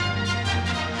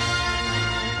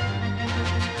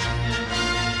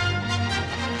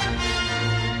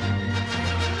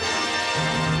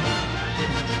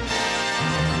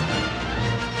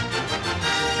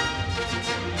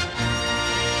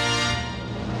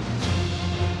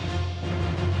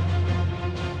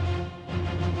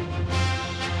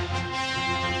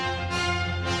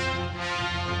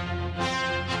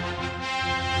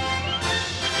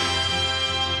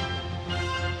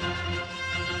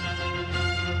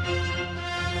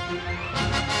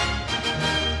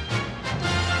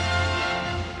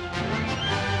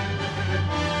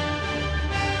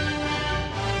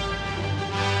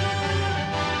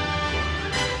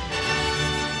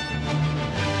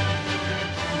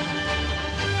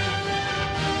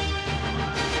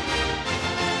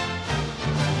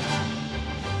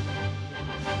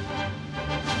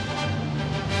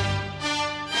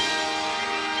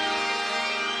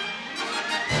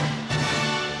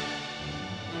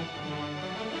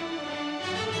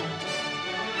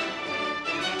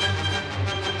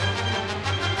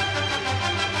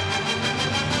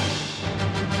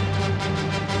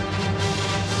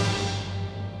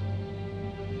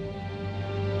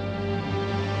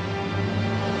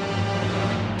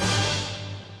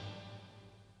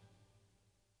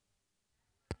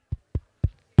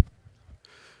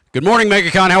Good morning,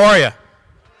 MegaCon. How are you?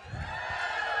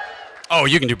 Oh,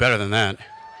 you can do better than that.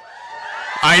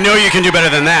 I know you can do better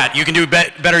than that. You can do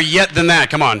better yet than that.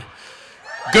 Come on.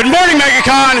 Good morning,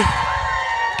 MegaCon.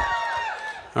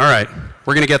 All right,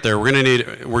 we're gonna get there. We're gonna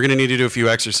need to do a few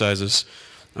exercises.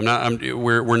 We're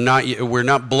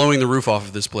not blowing the roof off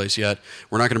of this place yet.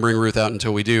 We're not going to bring Ruth out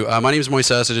until we do. My name is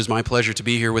Moises. It is my pleasure to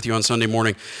be here with you on Sunday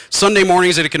morning. Sunday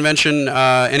mornings at a convention.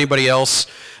 Anybody else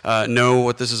know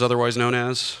what this is otherwise known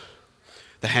as?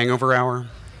 The hangover hour.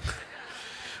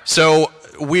 So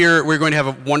we're going to have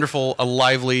a wonderful,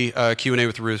 lively Q&A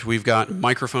with Ruth. We've got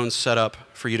microphones set up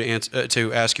for you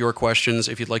to ask your questions.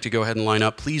 If you'd like to go ahead and line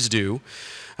up, please do.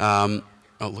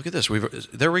 Oh, look at this.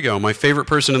 There we go. My favorite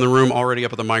person in the room already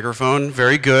up at the microphone.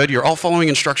 Very good. You're all following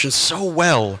instructions so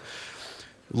well.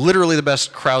 Literally the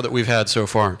best crowd that we've had so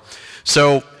far.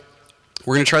 So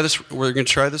we're going to try this. We're going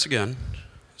to try this again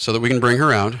so that we can bring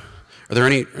her out. Are there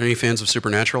any fans of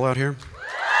Supernatural out here?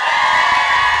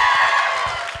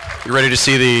 You ready to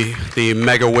see the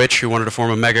mega witch who wanted to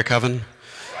form a mega coven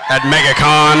at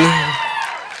MegaCon?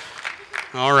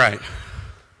 All right.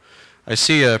 I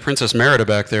see Princess Merida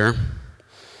back there.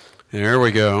 There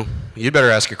we go. You'd better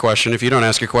ask a question. If you don't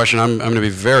ask a question, I'm going to be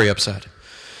very upset.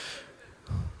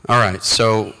 All right,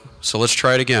 so let's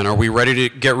try it again. Are we ready to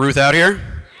get Ruth out here?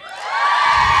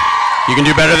 You can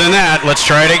do better than that. Let's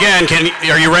try it again.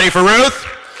 Are you ready for Ruth?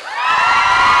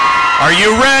 Are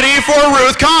you ready for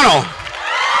Ruth Connell?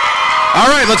 All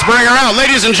right, let's bring her out.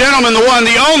 Ladies and gentlemen, the one,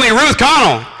 the only Ruth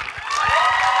Connell.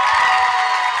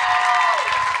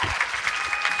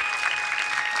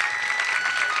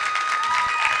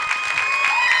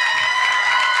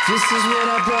 This is what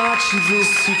I brought you,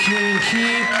 this you can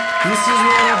keep. This is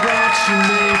what I brought you,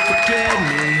 may forget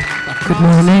me. Good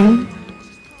morning.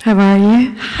 How are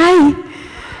you? Hi.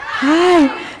 Hi.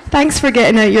 Thanks for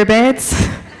getting out your beds.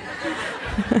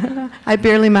 I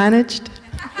barely managed.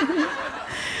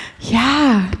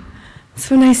 Yeah.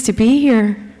 So nice to be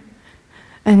here.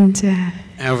 And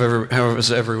How has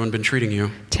everyone been treating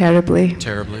you? terribly.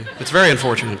 Terribly. It's very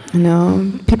unfortunate. I know.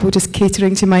 People just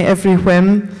catering to my every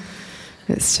whim.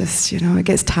 It's just, it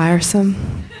gets tiresome.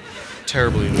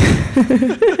 Terribly.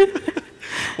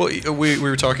 Well, we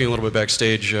were talking a little bit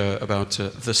backstage about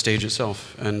the stage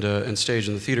itself and stage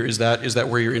and the theater. Is that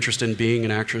where your interest in being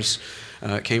an actress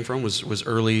came from? Was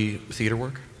early theater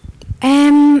work?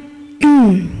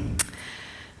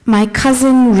 My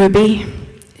cousin Ruby,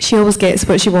 she always gets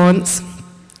what she wants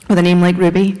with a name like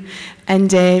Ruby,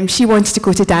 and she wanted to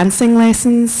go to dancing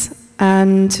lessons.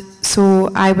 And so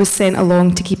I was sent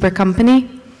along to keep her company.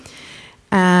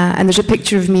 And there's a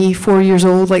picture of me, 4 years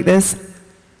old, like this.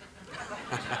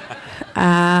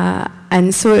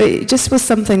 And so it just was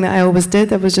something that I always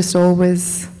did. I was just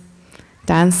always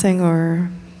dancing or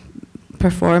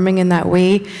performing in that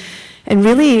way. And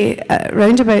really,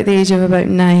 around about the age of about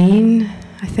 9,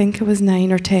 I think it was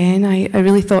 9 or 10, I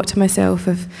really thought to myself,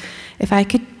 if I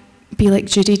could be like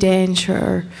Judi Dench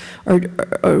or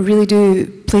really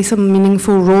play some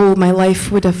meaningful role, my life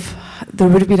there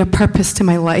would have been a purpose to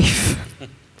my life.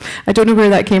 I don't know where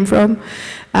that came from,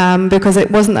 because it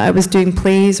wasn't that I was doing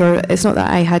plays, or it's not that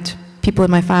I had people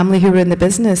in my family who were in the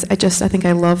business. I think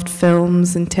I loved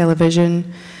films and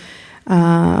television,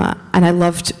 and I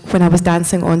loved, when I was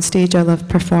dancing on stage, I loved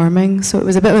performing. So it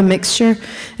was a bit of a mixture,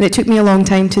 and it took me a long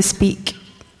time to speak.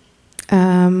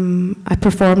 I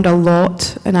performed a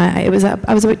lot, and I was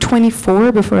about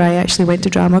 24 before I actually went to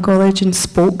drama college and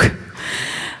spoke.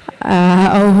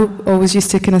 I always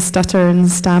used to kind of stutter and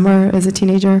stammer as a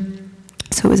teenager,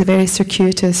 so it was a very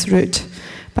circuitous route.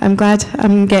 But I'm glad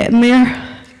I'm getting there.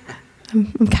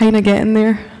 I'm kind of getting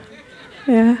there.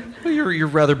 Yeah. Well, you're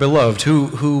rather beloved.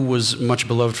 Who was much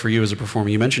beloved for you as a performer?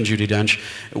 You mentioned Judi Dench.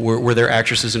 Were there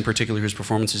actresses in particular whose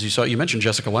performances you saw? You mentioned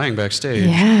Jessica Lange backstage.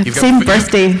 Yeah, same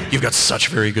birthday. You've got such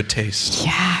very good taste.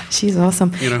 Yeah, she's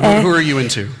awesome. Who are you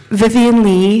into? Vivian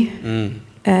Leigh.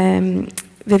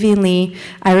 Vivian Leigh.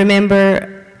 I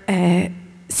remember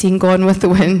seeing Gone with the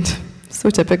Wind.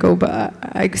 So typical, but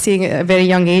I seeing it at a very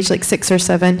young age, like 6 or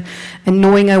 7, and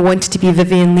knowing I wanted to be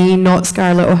Vivian Leigh, not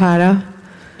Scarlett O'Hara.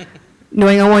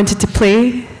 Knowing I wanted to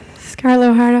play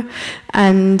Scarlett O'Hara,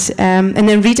 and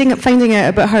then finding out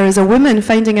about her as a woman,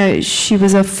 finding out she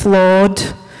was a flawed,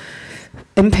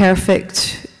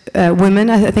 imperfect woman.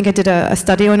 I think I did a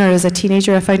study on her as a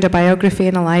teenager. I found a biography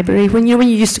in a library. When you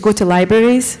used to go to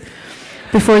libraries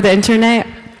before the internet.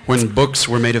 When books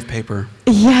were made of paper.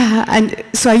 Yeah, and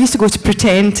so I used to go to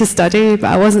pretend to study,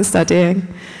 but I wasn't studying.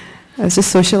 I was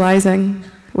just socializing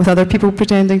with other people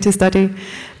pretending to study.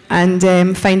 And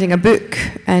finding a book,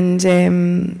 and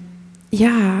I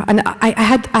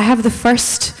have the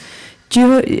first Do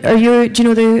you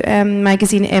know the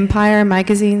magazine Empire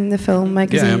magazine, the film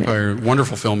magazine? Yeah, Empire,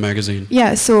 wonderful film magazine.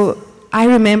 Yeah, so I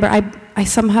remember I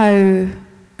somehow,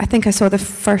 I think I saw the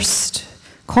first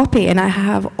copy, and I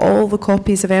have all the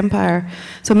copies of Empire.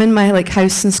 So I'm in my like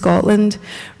house in Scotland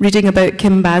reading about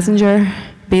Kim Basinger.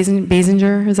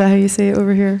 Basinger, is that how you say it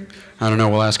over here? I don't know,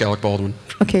 we'll ask Alec Baldwin.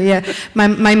 Okay, yeah. My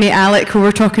mate Alec, we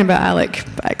were talking about Alec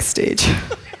backstage.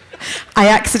 I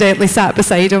accidentally sat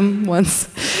beside him once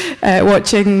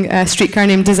watching Streetcar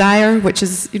Named Desire, which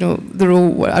is, you know,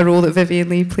 a role that Vivien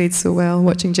Leigh played so well,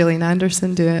 watching Gillian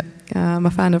Anderson do it. I'm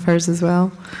a fan of hers as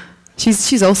well.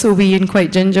 She's also wee and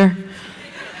quite ginger.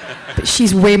 But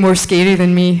she's way more scary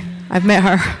than me. I've met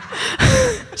her.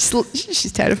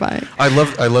 She's terrifying. I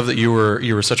love that you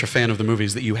were such a fan of the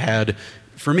movies that you had.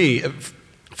 For me,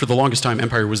 for the longest time,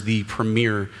 Empire was the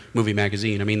premier movie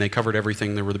magazine. I mean, they covered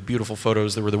everything. There were the beautiful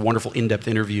photos. There were the wonderful in-depth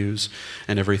interviews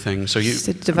and everything. So you just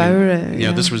to devour it.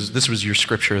 Yeah, this was your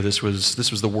scripture. This was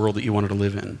the world that you wanted to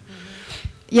live in.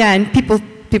 Yeah, and people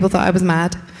thought I was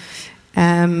mad.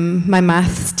 My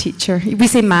maths teacher. We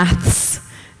say maths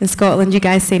in Scotland. You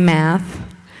guys say math.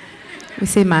 We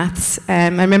say maths. I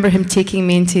remember him taking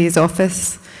me into his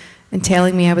office and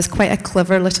telling me I was quite a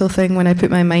clever little thing when I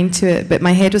put my mind to it, but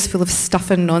my head was full of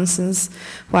stuff and nonsense.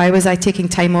 Why was I taking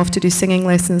time off to do singing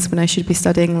lessons when I should be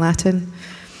studying Latin?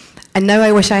 And now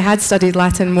I wish I had studied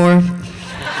Latin more.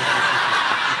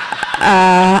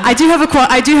 I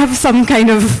do have some kind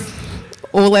of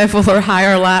O-level or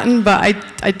higher Latin, but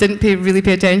I didn't really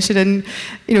pay attention. And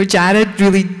you know, Jared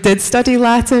really did study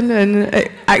Latin, and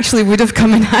it actually would have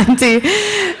come in handy,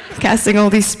 casting all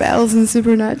these spells in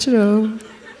Supernatural.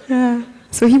 Yeah.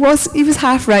 So he was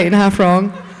half right and half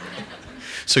wrong.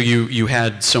 So you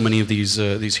had so many of these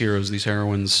heroes, these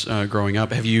heroines growing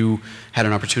up. Have you had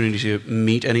an opportunity to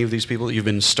meet any of these people that you've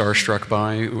been starstruck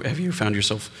by? Have you found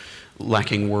yourself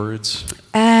lacking words?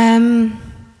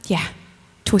 Yeah,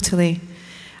 totally.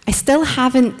 I still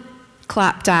haven't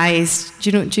clapped eyes.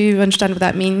 Do you understand what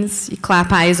that means? You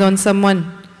clap eyes on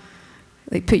someone,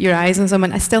 like put your eyes on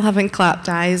someone. I still haven't clapped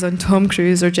eyes on Tom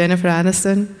Cruise or Jennifer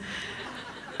Aniston.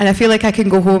 And I feel like I can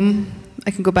go home.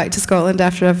 I can go back to Scotland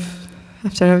after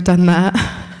I've done that.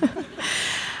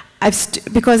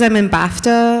 Because I'm in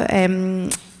BAFTA.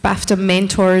 BAFTA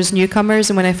mentors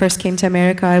newcomers, and when I first came to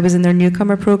America, I was in their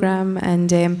newcomer program,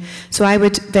 and so I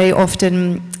would very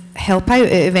often help out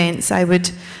at events. I would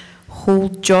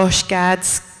hold Josh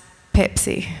Gad's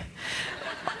Pepsi,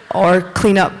 or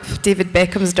clean up David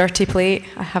Beckham's dirty plate.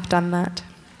 I have done that.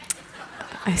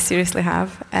 I seriously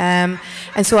have. And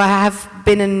so I have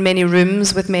been in many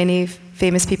rooms with many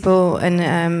famous people,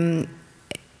 and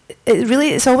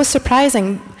it's always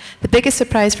surprising. The biggest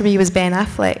surprise for me was Ben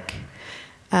Affleck.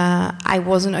 I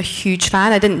wasn't a huge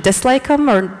fan. I didn't dislike him,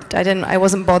 or I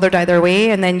wasn't bothered either way.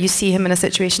 And then you see him in a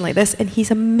situation like this, and he's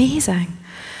amazing.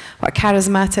 What a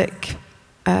charismatic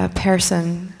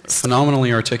person.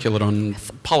 Phenomenally articulate on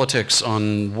politics,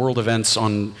 on world events,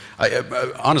 on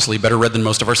honestly better read than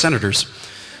most of our senators.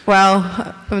 Well,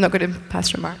 I'm not going to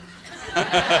pass remark.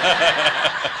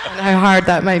 And how hard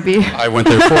that might be. I went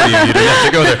there for you. You didn't have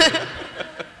to go there.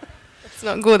 Let's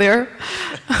not go there.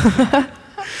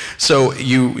 So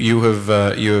you have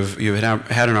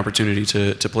had an opportunity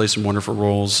to play some wonderful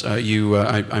roles.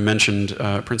 I mentioned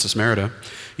Princess Merida.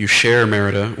 You share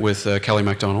Merida with Kelly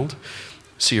MacDonald.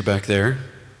 See her back there.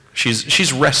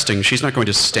 She's resting. She's not going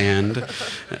to stand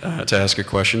to ask a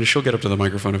question. She'll get up to the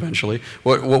microphone eventually.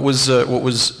 What was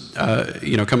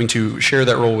coming to share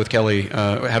that role with Kelly?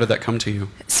 How did that come to you?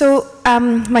 So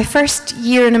my first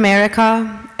year in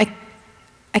America,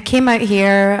 I came out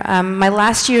here. My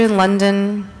last year in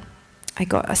London, I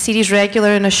got a series regular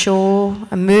in a show,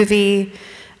 a movie,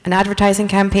 an advertising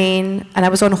campaign, and I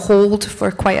was on hold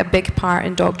for quite a big part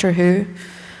in Doctor Who.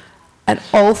 And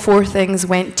all 4 things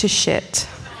went to shit.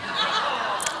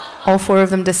 All 4 of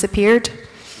them disappeared.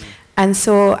 And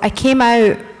so I came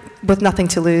out with nothing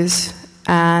to lose.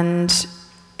 And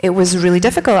it was really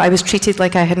difficult. I was treated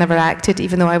like I had never acted,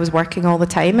 even though I was working all the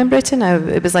time in Britain.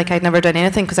 It was like I'd never done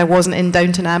anything because I wasn't in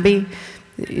Downton Abbey.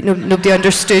 Nobody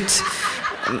understood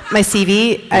my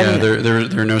CV. Yeah,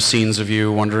 there are no scenes of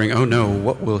you wondering, oh no,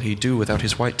 what will he do without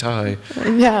his white tie?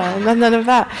 Yeah, none of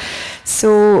that.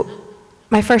 So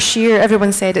my first year,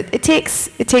 everyone said it takes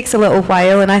a little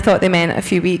while, and I thought they meant a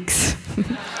few weeks,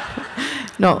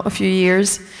 not a few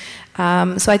years.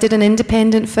 So I did an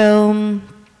independent film.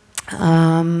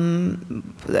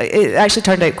 It actually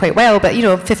turned out quite well, but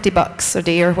 $50 a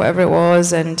day or whatever it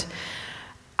was, and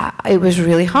it was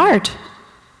really hard.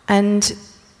 And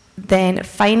then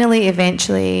finally,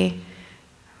 eventually,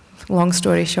 long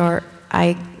story short,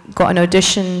 I got an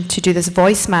audition to do this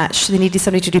voice match. They needed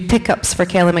somebody to do pickups for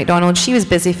Kelly MacDonald. She was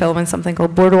busy filming something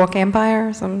called Boardwalk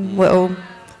Empire, some little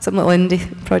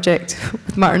indie project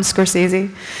with Martin Scorsese.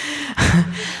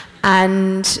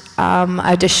 And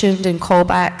I auditioned and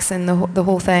callbacks and the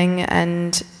whole thing.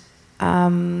 And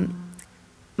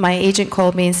my agent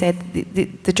called me and said,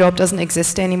 the job doesn't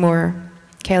exist anymore.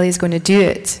 Kelly's going to do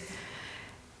it.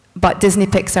 But Disney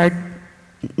Pixar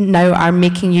now are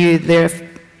making you the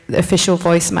official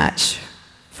voice match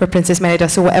for Princess Merida.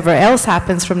 So whatever else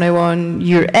happens from now on,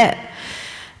 you're it.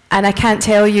 And I can't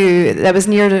tell you, that was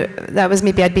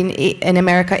maybe I'd been in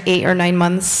America 8 or 9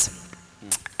 months.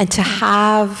 And to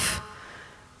have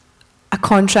a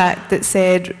contract that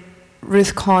said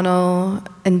Ruth Connell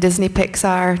and Disney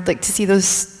Pixar, like to see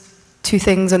those two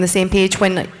things on the same page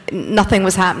when nothing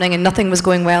was happening and nothing was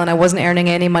going well and I wasn't earning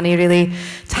any money really,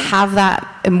 to have that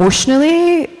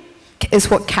emotionally is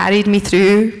what carried me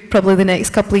through probably the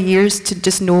next couple of years, to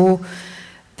just know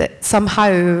that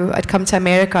somehow I'd come to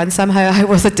America and somehow I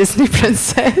was a Disney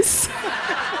princess.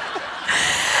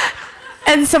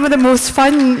 And some of the most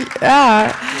fun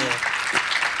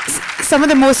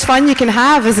you can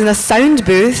have is in a sound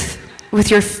booth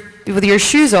with your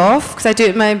shoes off, because I do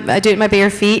it in my bare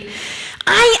feet.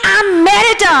 I am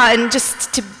Merida, and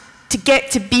just to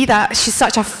get to be that, she's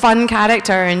such a fun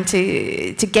character, and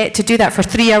to get to do that for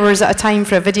 3 hours at a time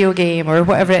for a video game or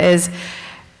whatever it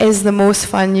is the most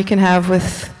fun you can have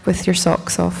with your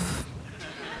socks off.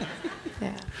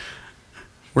 Yeah.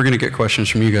 We're going to get questions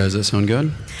from you guys. That sound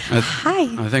good?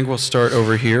 Hi. I think we'll start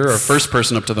over here. Our first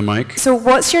person up to the mic. So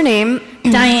what's your name?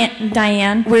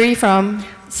 Diane. Where are you from?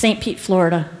 St. Pete,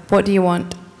 Florida. What do you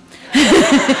want?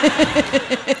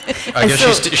 I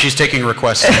guess she's taking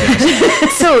requests.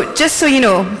 So, just so you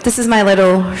know, this is my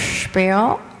little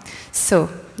spiel. So,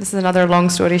 this is another long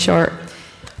story short.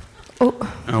 We'll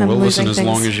listen as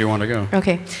long as you want to go.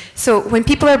 Okay. So, when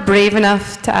people are brave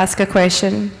enough to ask a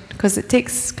question, because it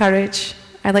takes courage,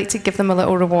 I like to give them a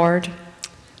little reward.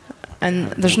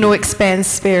 And there's no expense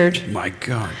spared. My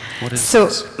God, what is so,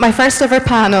 this? My first ever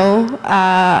panel,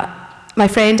 my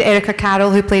friend Erica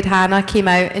Carroll, who played Hannah, came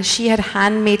out, and she had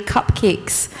handmade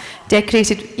cupcakes,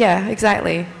 decorated. Yeah,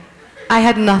 exactly. I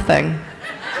had nothing.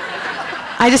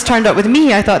 I just turned up with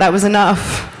me. I thought that was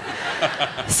enough.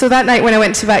 So that night when I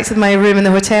went back to my room in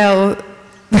the hotel,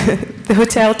 the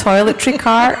hotel toiletry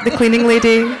cart, the cleaning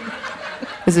lady,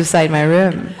 was beside my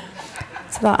room.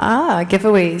 So I thought,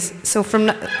 giveaways. So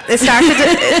it started.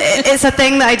 It's a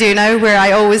thing that I do now, where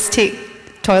I always take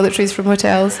toiletries from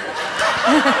hotels.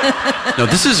 No,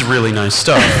 this is really nice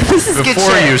stuff. This is good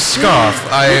Before shit. you scoff,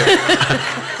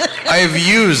 I have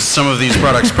used some of these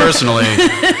products personally.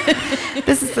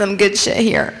 This is some good shit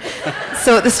here.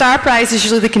 So the star prize is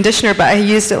usually the conditioner, but I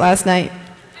used it last night.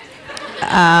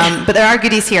 But there are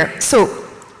goodies here. So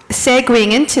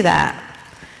segueing into that,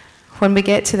 when we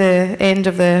get to the end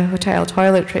of the hotel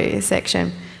toiletry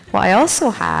section, what I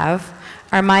also have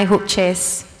are My Hope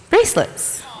Chess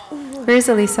bracelets. Where's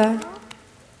Elisa?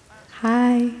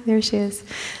 Hi, there she is.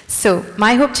 So,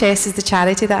 My Hope Chess is the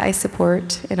charity that I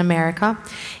support in America.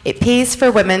 It pays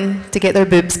for women to get their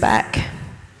boobs back,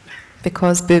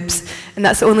 because boobs. And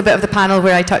that's the only bit of the panel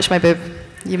where I touch my boob.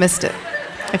 You missed it,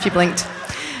 if you blinked.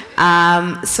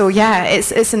 So yeah,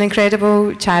 it's an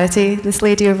incredible charity. This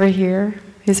lady over here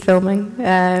who's filming,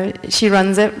 she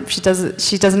runs it. She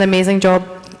does an amazing job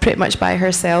pretty much by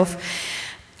herself.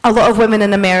 A lot of women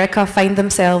in America find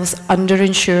themselves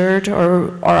underinsured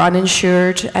or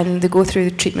uninsured, and they go through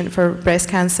the treatment for breast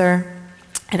cancer.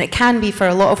 And it can be, for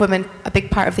a lot of women, a big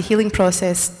part of the healing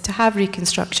process to have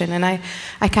reconstruction. And I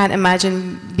can't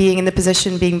imagine being in the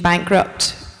position, being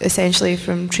bankrupt, essentially,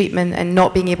 from treatment and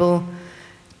not being able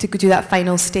to do that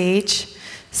final stage.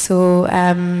 So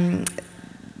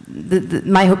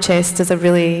My Hope Chest does a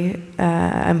really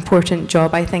important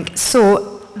job, I think.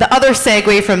 So the other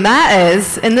segue from that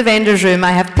is, in the vendor's room,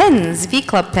 I have pins,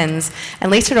 V-Club pins.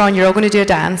 And later on, you're all going to do a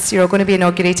dance. You're all going to be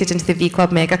inaugurated into the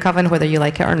V-Club Mega Coven, whether you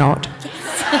like it or not.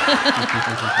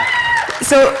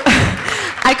 So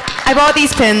I bought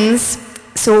these pins.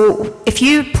 So if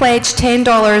you pledge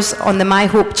 $10 on the My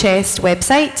Hope Chest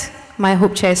website,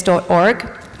 myhopechest.org,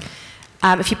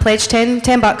 if you pledge $10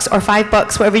 or $5,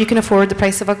 whatever you can afford, the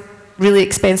price of a really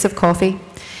expensive coffee,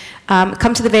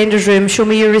 come to the vendor's room, show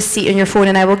me your receipt on your phone,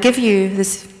 and I will give you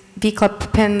this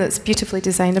V-Club pin that's beautifully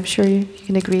designed. I'm sure you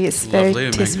can agree it's very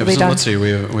tastefully done. Let's see, we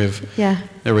have. Yeah.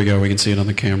 There we go. We can see it on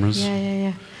the cameras.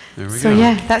 Yeah. There we go. So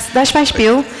yeah, that's my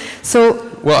spiel. So.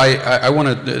 Well, I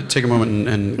want to take a moment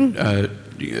and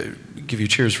give you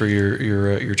cheers for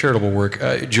your charitable work.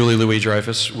 Julie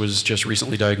Louis-Dreyfus was just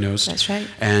recently diagnosed. That's right.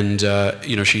 And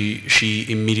she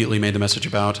immediately made the message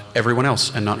about everyone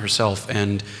else and not herself,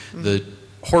 and the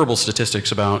horrible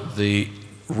statistics about the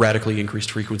radically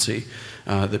increased frequency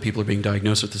that people are being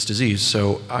diagnosed with this disease.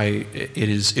 So it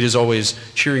is always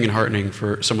cheering and heartening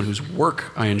for someone whose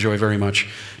work I enjoy very much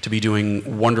to be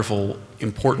doing wonderful,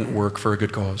 important work for a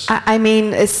good cause. I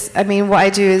mean, what I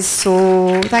do is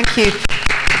so. Thank you.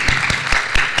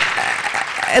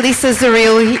 Lisa's the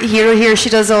real hero here. She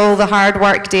does all the hard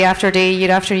work day after day,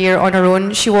 year after year on her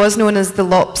own. She was known as the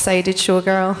lopsided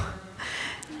showgirl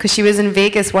because she was in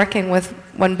Vegas working with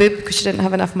one boob because she didn't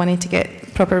have enough money to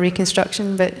get proper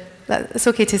reconstruction. But it's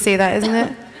okay to say that, isn't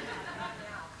it?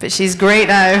 But she's great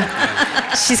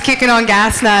now. She's kicking on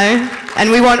gas now.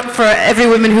 And we want for every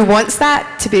woman who wants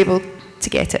that to be able to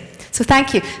get it. So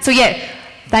thank you. So yeah,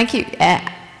 thank you.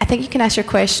 I think you can ask your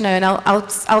question now, and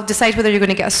I'll decide whether you're going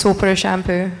to get a soap or a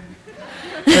shampoo or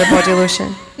a body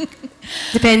lotion,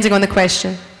 depending on the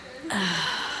question.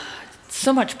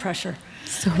 So much pressure.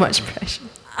 So much pressure.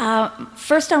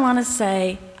 First, I want to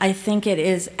say I think it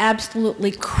is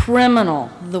absolutely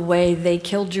criminal the way they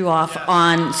killed you off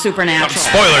on Supernatural.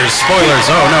 Spoilers!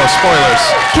 Oh no, spoilers!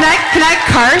 Can I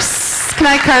curse? Can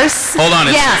I curse? Hold on,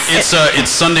 Yes. it's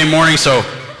Sunday morning, so.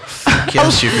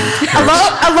 Yes, you can curse.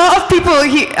 A lot of people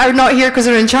are not here because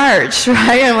they're in church,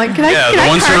 right? I'm like, can I the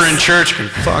ones curse? who are in church can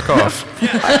fuck off.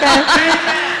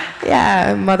 Okay.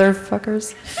 Yeah,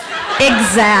 motherfuckers.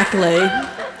 Exactly.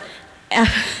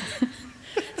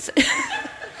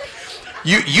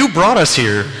 You brought us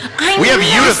here. I We have know.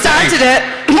 you to thank. Started it.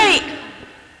 Hey,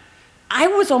 I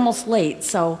was almost late,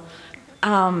 so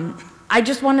I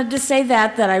just wanted to say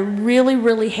that I really,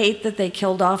 really hate that they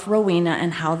killed off Rowena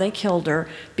and how they killed her,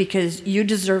 because you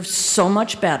deserve so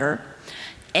much better.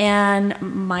 And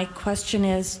my question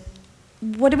is,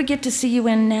 what do we get to see you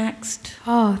in next?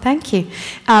 Oh, thank you.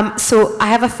 So I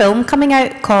have a film coming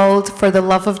out called For the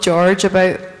Love of George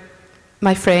about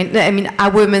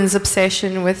a woman's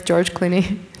obsession with George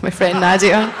Clooney, my friend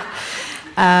Nadia.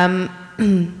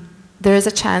 There is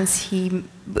a chance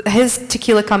his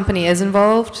tequila company is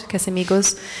involved,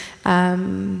 Casamigos.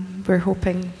 We're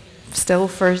hoping still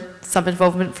for some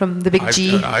involvement from the big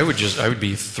G. I would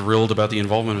be thrilled about the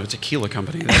involvement of a tequila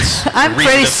company. That's I'm a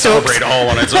reason pretty to stoked. celebrate all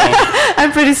on its own.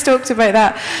 I'm pretty stoked about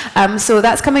that. So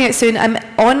that's coming out soon. I'm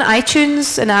on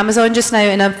iTunes and Amazon just now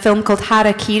in a film called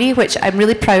Harakiri, which I'm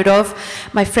really proud of.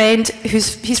 My friend,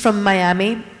 he's from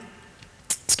Miami.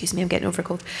 Excuse me, I'm getting over a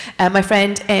cold. My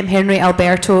friend Henry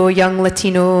Alberto, young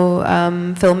Latino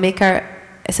filmmaker.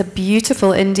 It's a beautiful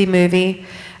indie movie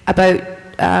about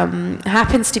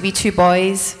happens to be two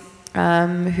boys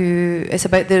who it's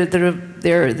about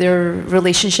their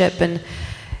relationship, and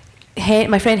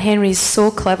my friend Henry's so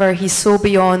clever. He's so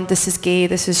beyond this is gay,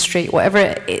 this is straight, whatever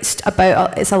it's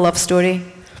about. It's a love story,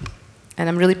 and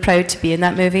I'm really proud to be in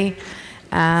that movie.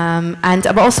 And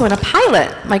I'm also in a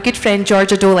pilot. My good friend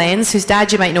Georgia Dolens, whose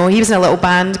dad you might know, he was in a little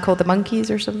band called the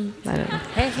Monkeys or something. I don't know.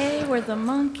 Hey, we're the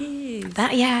Monkeys.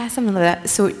 Something like that.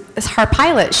 So it's her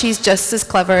pilot. She's just as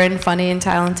clever and funny and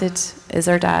talented as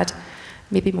her dad.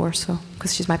 Maybe more so,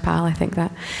 because she's my pal, I think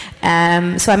that.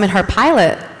 So I'm in her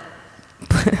pilot,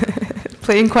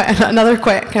 playing another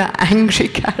quite kind of angry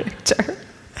character.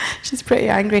 She's pretty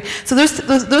angry. So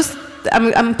those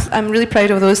I'm really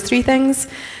proud of those three things.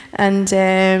 And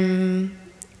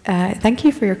thank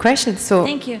you for your question. So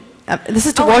Thank you. This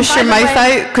is to Oh, wash and your by the mouth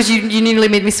way- out, because you nearly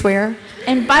made me swear.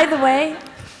 And by the way,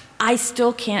 I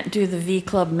still can't do the V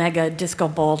Club Mega Disco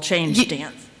Ball change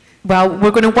dance. Well,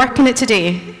 we're going to work on it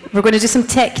today. We're going to do some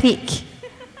technique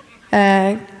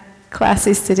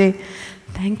classes today.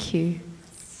 Thank you.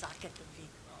 Suck at the V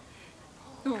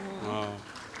Club.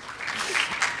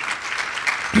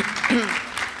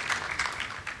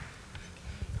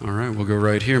 All right, we'll go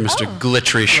right here, Mr.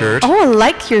 Glittery Shirt. Oh, I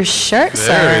like your shirt,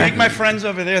 sir. Like my friends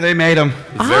over there, they made them.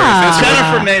 Very fancy.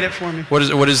 Jennifer made it for me.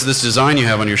 What is this design you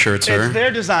have on your shirt, sir? It's their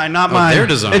design, not mine. their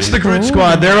design. It's the Groot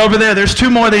Squad. They're over there. There's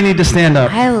two more they need to stand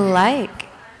up. I like.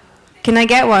 Can I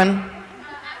get one?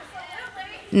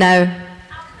 No.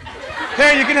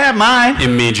 Here, you can have mine.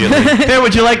 Immediately. Here,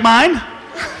 would you like mine?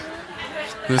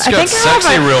 This got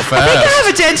sexy real fast. I think I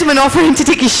have a gentleman offering to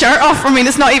take his shirt off for me, and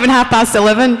it's not even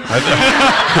 11:30.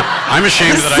 I'm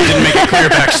ashamed that I didn't make it clear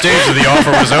backstage that the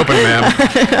offer was open, ma'am.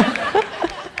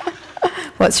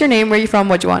 What's your name? Where are you from?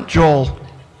 What do you want? Joel.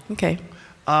 Okay.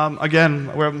 Again,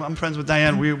 I'm friends with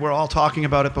Diane. We were all talking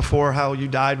about it before, how you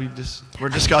died. We're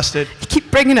discussed it. You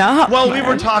keep bringing it up. Well, we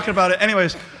were talking about it.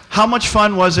 Anyways, how much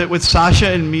fun was it with Sasha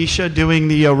and Misha doing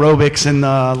the aerobics in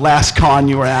the last con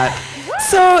you were at?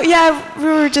 So yeah, we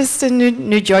were just in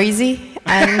New Jersey,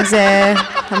 and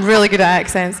I'm really good at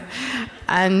accents.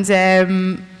 And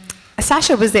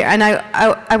Sasha was there, and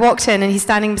I walked in, and he's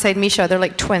standing beside Misha. They're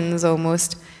like twins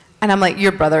almost, and I'm like,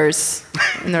 "You're brothers,"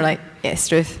 and they're like, "Yes,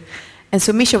 Ruth." And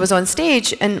so Misha was on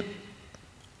stage, and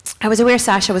I was aware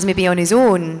Sasha was maybe on his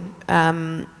own,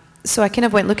 so I kind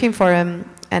of went looking for him,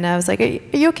 and I was like,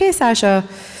 "Are you okay, Sasha?"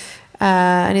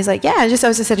 And he's like, "Yeah." I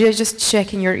said, "You're just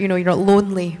checking you're not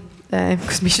lonely,"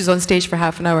 because Misha's on stage for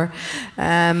half an hour,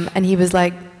 and he was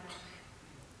like,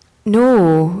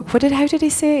 "No." How did he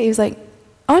say it? He was like,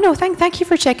 "Oh no, thank you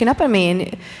for checking up on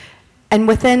me," and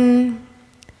within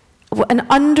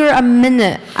under a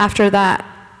minute after that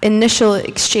initial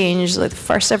exchange, like the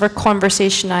first ever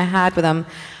conversation I had with him,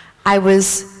 I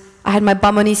had my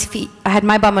bum on his feet. I had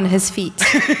my bum on his feet.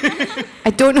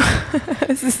 I don't know.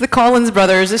 This is the Collins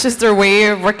brothers. It's just their way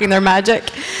of working their magic.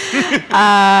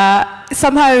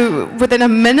 Somehow, within a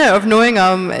minute of knowing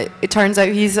him, it turns out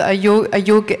he's an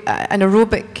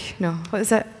aerobic. No, what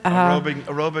is it?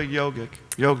 Aerobic yogic.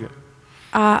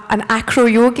 An acro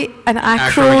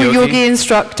yogi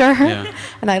instructor, Yeah.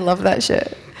 and I love that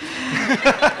shit.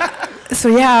 So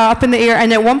yeah, up in the air,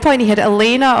 and at one point he had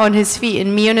Elena on his feet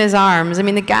and me on his arms. I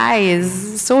mean, the guy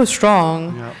is so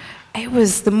strong. Yep. It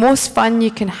was the most fun you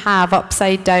can have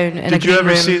upside down in a green room. Did you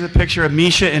ever see the picture of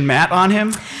Misha and Matt on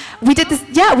him? We did this.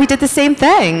 Yeah, we did the same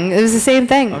thing. It was the same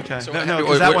thing. Okay. So, No,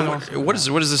 'cause that one was-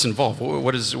 what does this involve?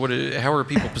 How are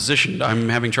people positioned? I'm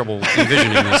having trouble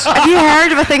envisioning this. Have you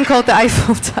heard of a thing called the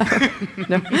Eiffel Tower?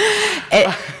 No.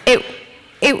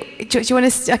 Do you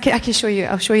want to? I can show you.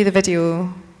 I'll show you the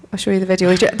video. I'll show you the video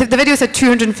later. The video's had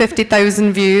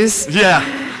 250,000 views. Yeah.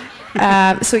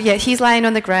 So yeah, he's lying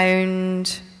on the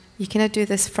ground. You kind of do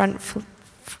this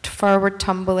forward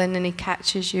tumble in, and he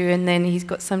catches you, and then he's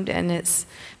got something, and it's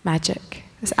magic.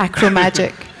 It's acro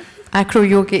magic, acro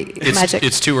yogi magic.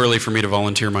 It's too early for me to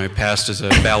volunteer my past as a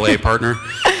ballet partner,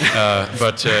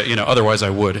 but otherwise I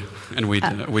would, and we'd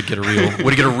get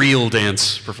a real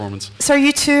dance performance. So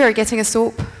you two are getting a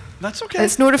soap. That's okay.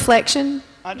 It's no reflection.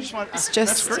 I just want. It's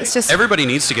That's great. just. Everybody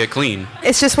needs to get clean.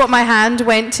 It's just what my hand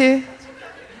went to.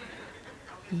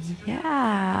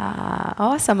 Yeah,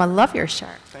 awesome. I love your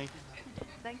shirt. Thank you.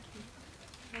 Thank you.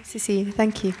 Nice to see you.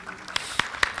 Thank you.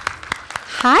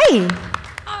 Hi.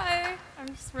 Hi. I'm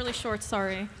just really short,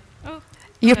 sorry. Oh.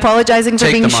 You're apologizing for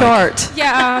Take being the mic. short.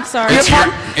 Yeah, sorry.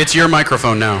 It's your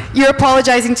microphone now. You're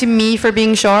apologizing to me for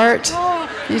being short. Oh,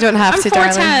 You don't have I'm to,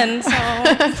 darling. 4'10", so.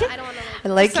 I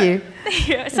like you.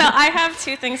 So I have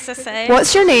two things to say.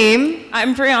 What's your name?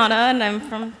 I'm Brianna, and I'm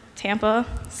from Tampa.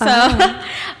 So,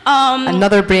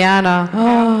 Another Brianna.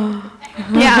 Oh.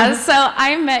 yeah, so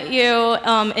I met you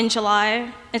in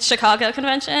July at Chicago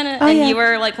convention, and yeah. you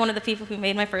were like one of the people who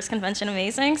made my first convention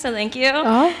amazing, so thank you.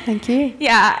 Oh, thank you.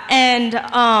 Yeah, and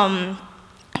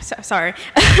sorry.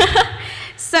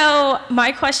 So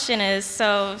my question is,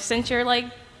 so since you're like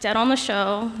dead on the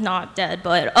show, not dead,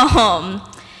 but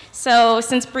so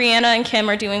since Brianna and Kim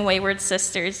are doing Wayward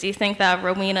Sisters, do you think that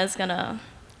Rowena's gonna,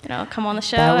 come on the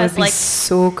show That would as be like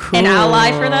so cool. an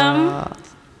ally for them?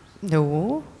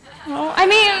 No. Well, I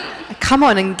mean, Come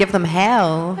on and give them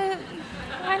hell.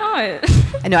 why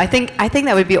not? I know. I think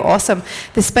that would be awesome.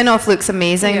 The spin-off looks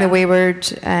amazing. Yeah. The Wayward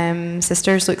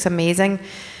Sisters looks amazing,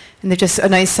 and they've just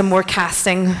announced some more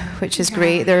casting, which is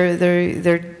great.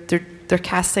 They're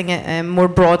casting it more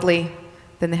broadly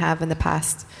than they have in the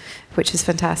past, which is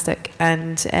fantastic.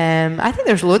 And I think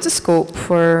there's loads of scope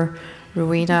for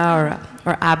Rowena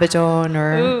or Abaddon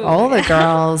or Ooh. all the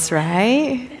girls,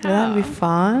 right? Yeah. That would be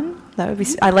fun. That would be.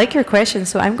 I like your question,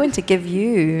 so I'm going to give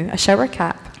you a shower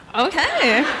cap.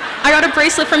 Okay. I got a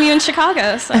bracelet from you in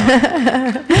Chicago, so.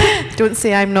 Don't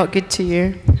say I'm not good to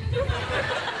you.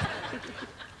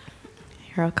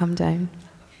 Here, I'll come down.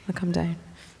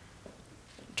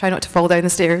 Try not to fall down the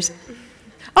stairs.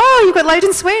 Oh, you've got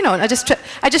Loudon Swain on. I just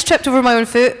tripped over my own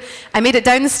foot. I made it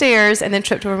down the stairs and then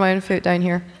tripped over my own foot down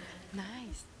here.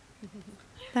 Nice.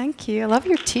 Thank you. I love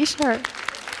your T-shirt.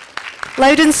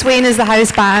 Loudon Swain is the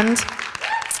house band.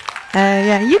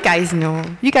 Yeah, you guys know.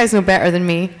 You guys know better than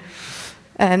me.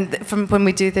 And from when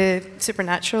we do the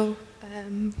supernatural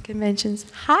conventions.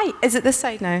 Hi, is it this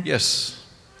side now? Yes.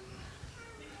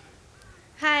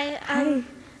 Hi,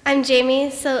 I'm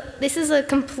Jamie. So this is a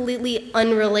completely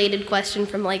unrelated question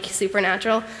from like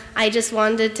Supernatural. I just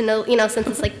wanted to know, since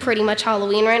it's like pretty much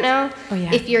Halloween right now, Oh,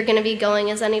 yeah. if you're gonna be going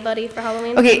as anybody for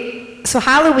Halloween. Okay, so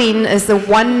Halloween is the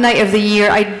one night of the year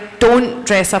I don't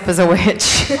dress up as a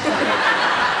witch.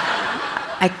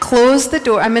 I close the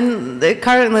door.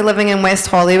 Currently living in West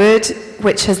Hollywood,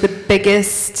 which has the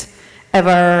biggest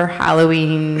ever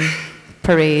Halloween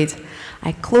parade.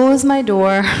 I close my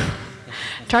door,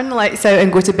 turn the lights out,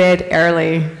 and go to bed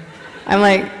early. I'm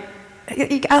like,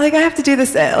 I have to do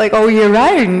this like all year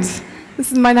round.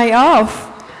 This is my night off.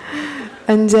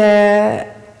 And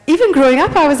even growing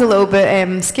up, I was a little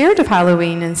bit scared of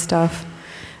Halloween and stuff.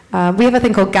 We have a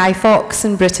thing called Guy Fawkes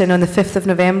in Britain on the 5th of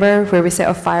November where we set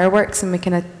off fireworks and we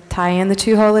kind of tie in the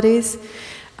two holidays.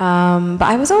 But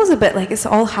I was always a bit like, it's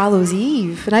All Hallows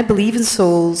Eve, and I believe in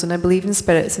souls and I believe in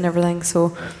spirits and everything,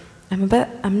 so I'm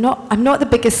not the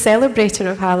biggest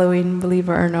celebrator of Halloween, believe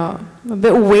it or not. I'm a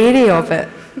bit wary of it,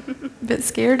 a bit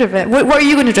scared of it. What are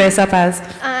you going to dress up as?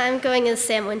 I'm going as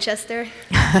Sam Winchester.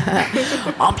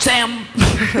 I'm Sam.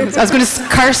 I was going to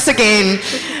curse again.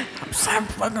 I'm Sam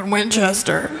fucking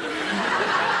Winchester.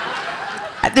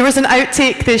 There was an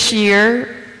outtake this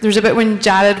year. There was a bit when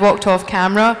Jared walked off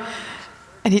camera,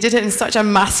 and he did it in such a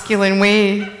masculine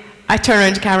way. I turned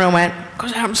around to camera and went,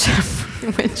 "'Cause I'm Sam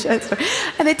Winchester,"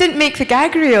 and it didn't make the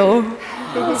gag reel.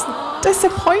 I was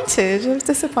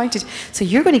disappointed. So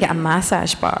you're going to get a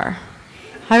massage bar.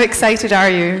 How excited are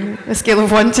you? A scale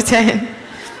of 1 to 10.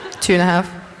 2.5.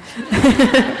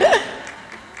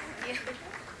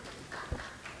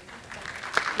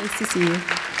 Nice to see you.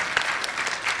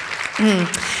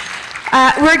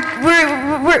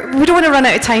 We don't want to run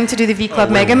out of time to do the V Club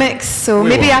Mega Mix, so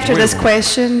maybe after this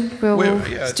question, we'll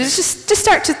just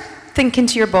start to think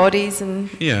into your bodies and.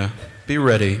 Yeah, be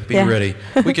ready. Be ready.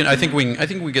 We can. I think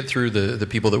we get through the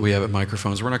people that we have at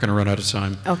microphones. We're not going to run out of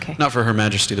time. Okay. Not for Her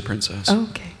Majesty the Princess.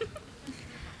 Okay.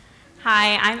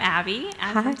 Hi, I'm Abby.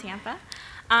 I'm Hi. from Tampa.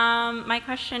 My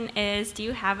question is, do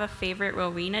you have a favorite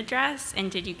Rowena dress,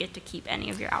 and did you get to keep any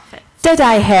of your outfits? Did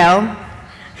I hell?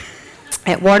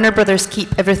 At Warner Brothers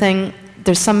keep everything.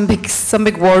 There's some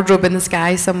big wardrobe in the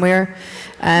sky somewhere,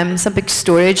 some big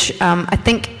storage. I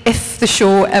think if the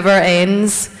show ever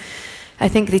ends, I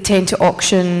think they tend to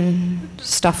auction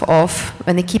stuff off,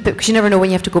 and they keep it because you never know when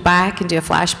you have to go back and do a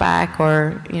flashback,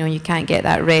 or you can't get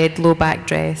that red low back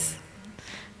dress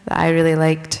that I really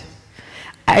liked.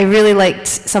 I really liked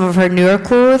some of her newer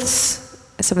clothes,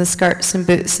 some of the skirts and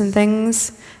boots and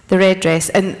things. The red dress,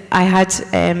 and I had,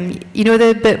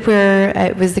 the bit where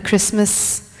it was the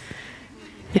Christmas.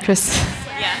 Yes.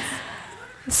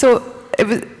 So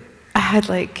I had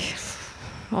like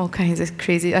all kinds of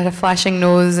crazy. I had a flashing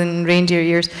nose and reindeer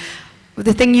ears.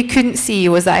 The thing you couldn't see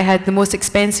was that I had the most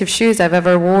expensive shoes I've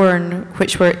ever worn,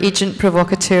 which were Agent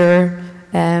Provocateur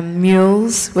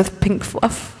mules with pink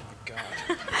fluff.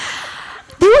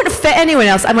 They wouldn't fit anyone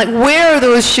else. I'm like, where are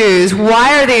those shoes?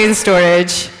 Why are they in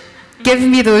storage? Give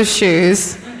me those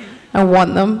shoes. I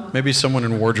want them. Maybe someone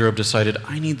in wardrobe decided,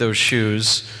 I need those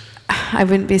shoes. I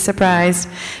wouldn't be surprised.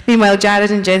 Meanwhile,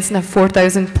 Jared and Jensen have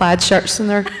 4,000 plaid shirts in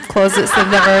their closets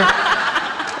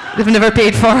they've never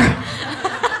paid for.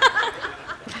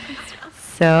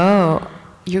 So,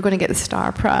 you're going to get the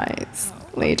star prize,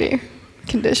 lady.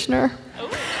 Conditioner.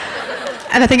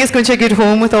 And I think it's going to a good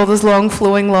home with all those long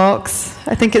flowing locks.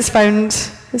 I think it's found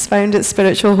its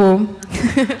spiritual home.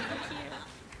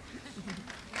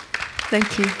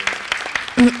 Thank you.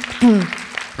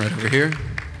 Right over here.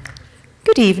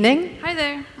 Good evening. Hi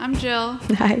there, I'm Jill.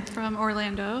 Hi. From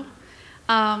Orlando.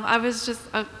 I was just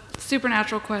a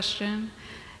supernatural question.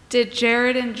 Did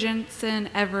Jared and Jensen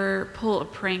ever pull a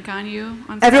prank on you?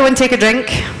 Everyone take a drink.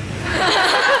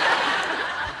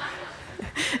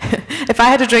 If I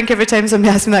had a drink every time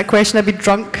somebody asked me that question, I'd be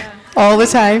drunk all the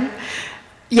time.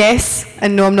 Yes,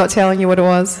 and no, I'm not telling you what it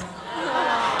was.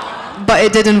 But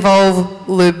it did involve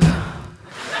lube.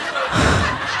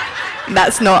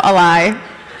 That's not a lie.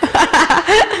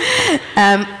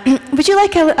 Would you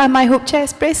like a My Hope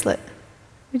Chest bracelet?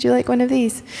 Would you like one of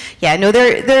these? Yeah, no,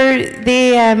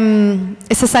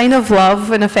 it's a sign of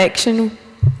love and affection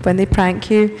when they prank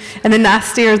you. And the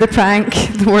nastier the prank,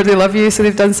 the more they love you. So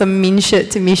they've done some mean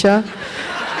shit to Misha.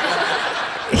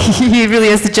 He really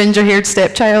is the ginger-haired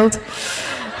stepchild.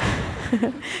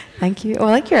 Thank you. Oh,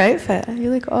 I like your outfit.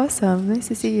 You look awesome. Nice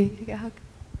to see you. You get a hug.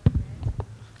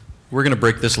 We're going to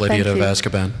break this lady Thank out of you.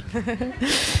 Azkaban.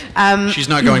 She's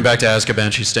not going back to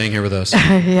Azkaban. She's staying here with us.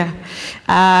 Yeah.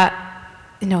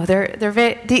 No, they're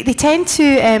very. They tend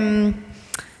to.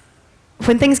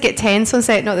 When things get tense on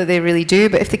set, not that they really do,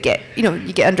 but if they get,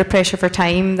 you get under pressure for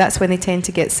time, that's when they tend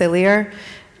to get sillier,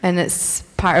 and it's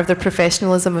part of their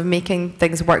professionalism of making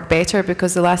things work better.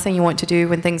 Because the last thing you want to do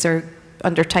when things are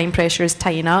under time pressure is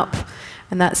tying up,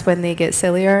 and that's when they get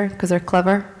sillier because they're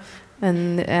clever.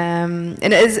 And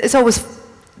it's always,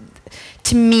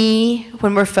 to me,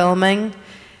 when we're filming,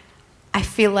 I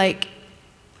feel like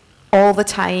all the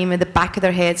time in the back of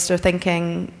their heads they're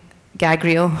thinking, gag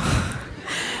reel,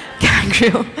 gag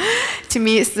reel. to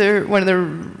me, it's one of the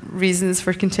reasons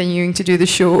for continuing to do the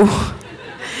show.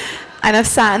 And I've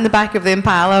sat in the back of the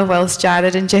Impala whilst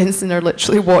Jared and Jensen are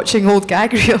literally watching old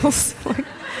gag reels. Like,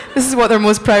 this is what they're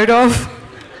most proud of.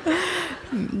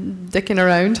 Dicking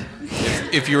around.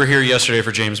 If you were here yesterday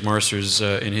for James Marsters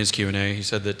in his Q&A, he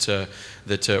said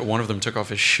that one of them took off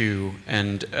his shoe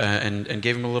and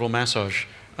gave him a little massage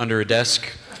under a desk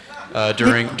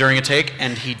during a take,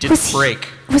 and he didn't break.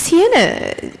 Was he in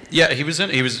it? Yeah, he was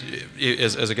in. He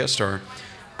was as a guest star.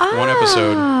 One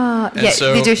episode. And yeah,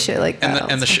 so, they do shit like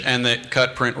that. And the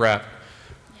cut, print, wrap.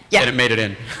 Yeah. And it made it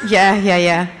in.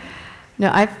 Yeah. No,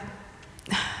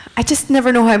 I just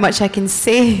never know how much I can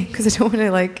say because I don't want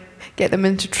to like get them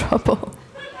into trouble.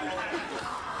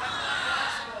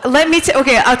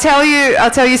 Okay, I'll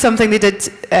tell you something they did.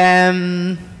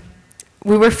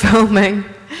 We were filming.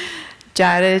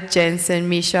 Jared, Jensen,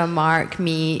 Misha, Mark,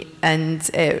 me, and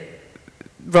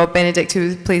Rob Benedict,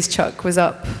 who plays Chuck, was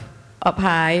up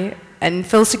high. And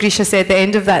Phil Segrisha said at the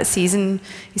end of that season,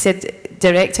 he said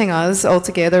directing us all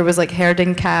together was like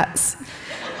herding cats.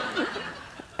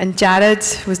 And Jared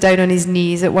was down on his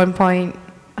knees at one point.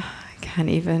 I can't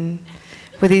even.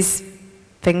 With his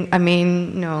thing, I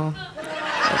mean, no.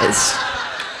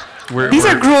 These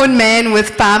are grown men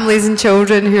with families and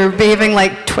children who are behaving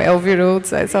like 12-year-olds.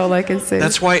 That's all I can say.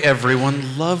 That's why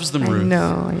everyone loves them, Ruth. I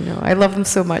know. I love them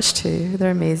so much too.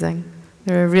 They're amazing.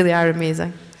 They really are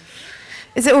amazing.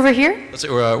 Is it over here?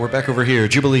 We're back over here.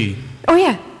 Jubilee. Oh,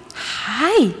 yeah.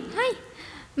 Hi. Hi.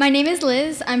 My name is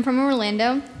Liz. I'm from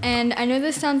Orlando. And I know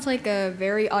this sounds like a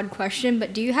very odd question,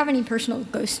 but do you have any personal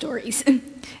ghost stories?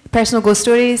 Personal ghost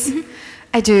stories?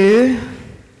 I do.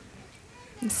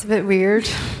 It's a bit weird.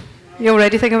 You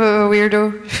already think I'm a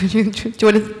weirdo? do you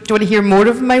want to hear more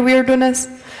of my weirdness?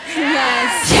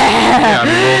 Yes.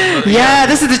 Yeah,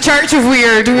 this is the Church of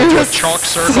Weird. We'll do a chalk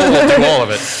circle. We'll do all of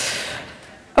it.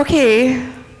 Okay,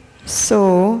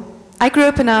 so I grew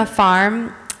up in a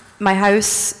farm. My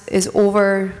house is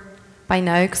over, by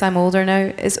now, because I'm older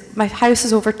now, my house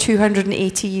is over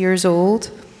 280 years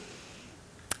old.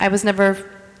 I was never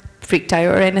freaked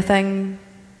out or anything.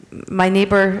 My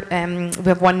neighbour, we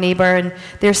have one neighbour, and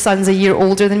their son's a year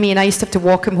older than me, and I used to have to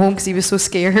walk him home because he was so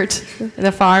scared in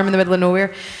a farm in the middle of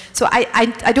nowhere. So I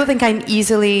don't think I'm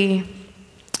easily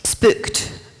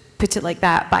spooked, put it like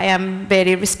that, but I am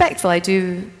very respectful. I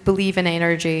do believe in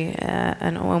energy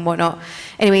and whatnot.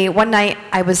 Anyway, one night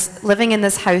I was living in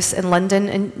this house in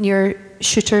London near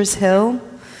Shooters Hill,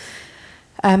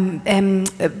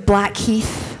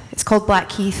 Blackheath. It's called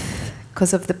Blackheath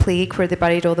because of the plague, where they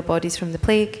buried all the bodies from the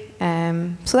plague.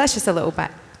 So that's just a little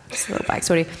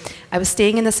backstory. I was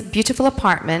staying in this beautiful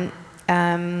apartment.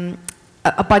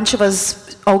 A bunch of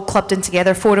us all clubbed in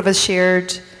together. 4 of us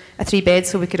shared a 3-bed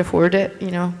so we could afford it,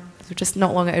 you know. We're just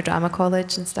not long out of drama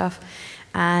college and stuff.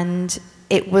 And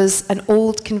it was an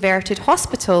old converted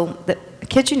hospital that, I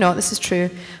kid you not, this is true,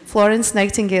 Florence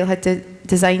Nightingale had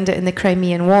designed it in the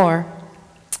Crimean War.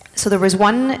 So there was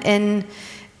one in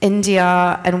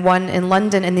India and one in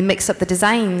London, and they mixed up the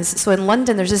designs. So in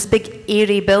London, there's this big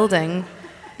airy building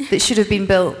that should have been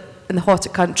built in the hotter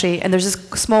country, and there's this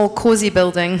small cozy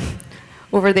building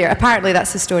over there. Apparently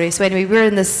that's the story. So anyway, we're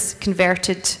in this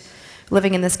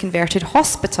living in this converted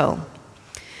hospital.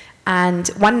 And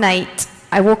one night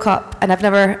I woke up, and I'd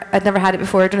never had it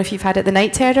before. I don't know if you've had it, the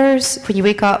night terrors, when you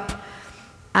wake up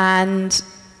and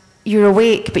you're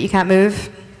awake but you can't move,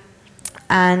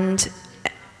 and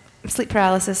sleep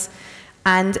paralysis,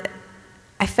 and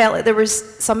I felt like there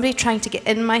was somebody trying to get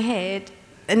in my head,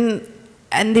 and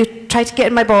they tried to get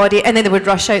in my body, and then they would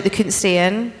rush out, they couldn't stay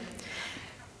in.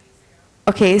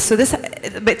 Okay, so this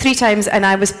about 3 times, and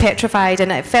I was petrified,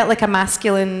 and it felt like a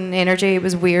masculine energy. It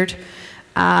was weird,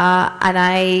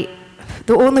 and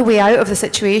the only way out of the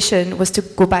situation was to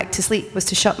go back to sleep, was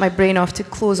to shut my brain off, to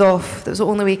close off. That was the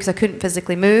only way, because I couldn't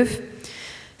physically move.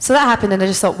 So that happened, and I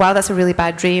just thought, wow, that's a really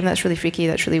bad dream. That's really freaky.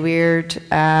 That's really weird.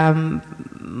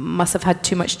 Must have had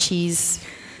too much cheese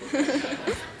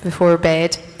before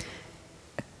bed.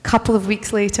 A couple of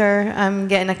weeks later, I'm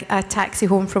getting a taxi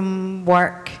home from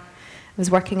work. I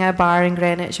was working at a bar in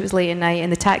Greenwich. It was late at night,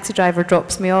 and the taxi driver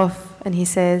drops me off, and he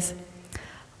says,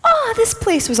 "Oh, this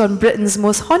place was on Britain's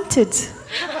Most Haunted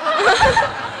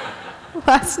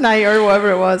last night," or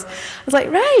whatever it was. I was like,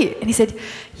 "Right." And he said,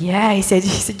 "Yeah." He said,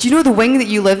 "Do you know the wing that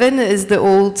you live in is the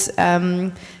old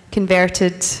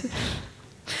converted?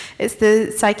 It's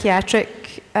the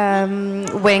psychiatric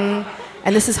wing,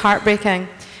 and this is heartbreaking,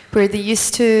 where they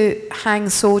used to hang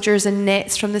soldiers in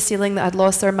nets from the ceiling that had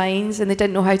lost their minds, and they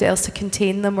didn't know how else to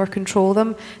contain them or control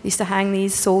them. They used to hang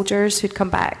these soldiers who'd come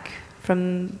back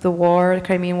from the war, the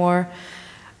Crimean War,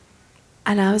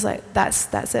 And I was like,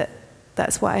 that's it.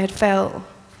 That's what I had felt,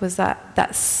 was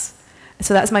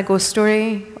that's my ghost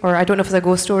story, or I don't know if it's a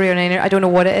ghost story or anything, I don't know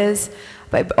what it is,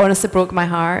 but it honestly broke my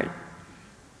heart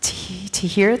to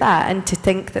hear that and to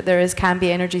think that can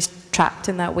be energies trapped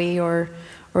in that way or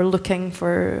looking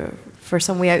for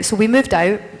some way out. So we moved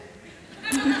out.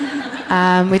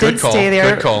 We didn't stay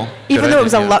there. Good call. Even Good though it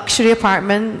was a idea. luxury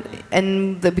apartment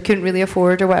and that we couldn't really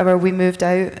afford or whatever, we moved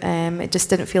out. It just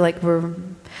didn't feel like we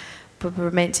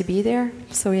were meant to be there.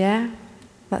 So yeah,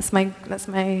 that's my ghost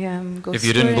If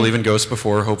you didn't story. believe in ghosts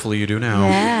before, hopefully you do now.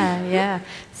 Yeah.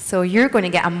 So you're going to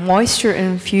get a moisture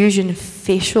infusion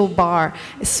facial bar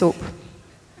soap.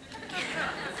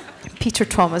 Peter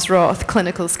Thomas Roth,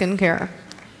 Clinical Skincare.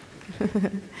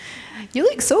 You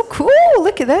look so cool.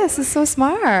 Look at this. It's so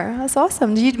smart. That's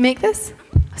awesome. Did you make this?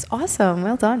 That's awesome.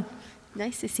 Well done.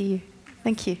 Nice to see you.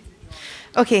 Thank you.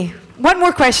 Okay, one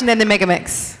more question, then the mega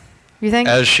mix. You think?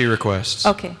 As she requests.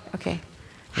 Okay.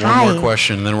 One more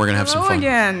question, and then we're going to have some Hello fun.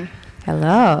 again.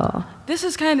 Hello. This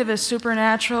is kind of a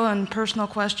supernatural and personal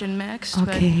question mixed,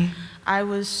 Okay. but I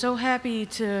was so happy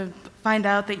to find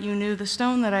out that you knew the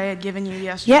stone that I had given you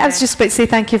yesterday. Yeah, I was just about to say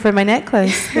thank you for my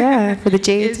necklace. Yeah, for the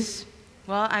jade.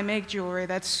 Well, I make jewelry.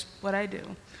 That's what I do.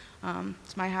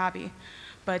 It's my hobby.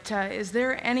 But is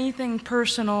there anything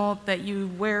personal that you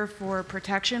wear for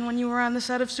protection when you were on the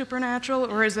set of Supernatural,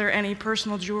 or is there any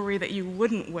personal jewelry that you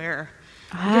wouldn't wear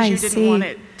because you didn't want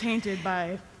it tainted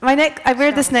by... I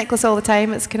wear this necklace all the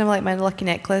time. It's kind of like my lucky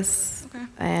necklace.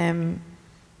 Okay.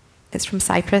 It's from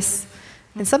Cyprus.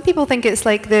 And some people think it's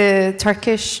like the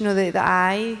Turkish, the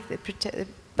eye,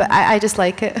 but I just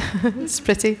like it. It's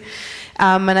pretty.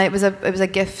 And it was a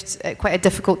gift at quite a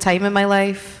difficult time in my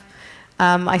life.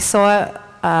 I saw it.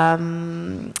 I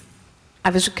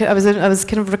was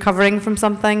kind of recovering from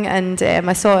something, and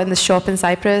I saw it in the shop in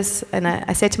Cyprus. And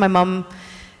I said to my mum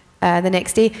the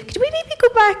next day, "Could we maybe go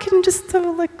back and just have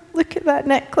a look at that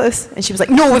necklace?" And she was like,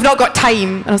 "No, we've not got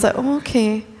time." And I was like, "Oh,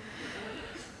 okay."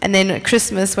 And then at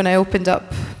Christmas, when I opened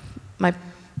up my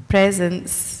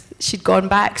presents, she'd gone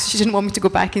back, so she didn't want me to go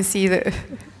back and see that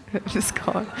it was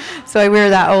gone. So I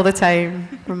wear that all the time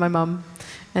from my mum.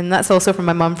 And that's also from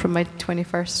my mum from my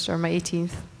 21st or my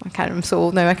 18th. I'm so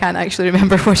old now, I can't actually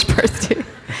remember which birthday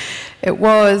it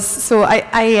was. So I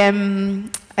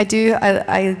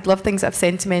love things that have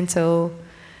sentimental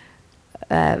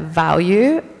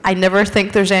value. I never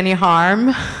think there's any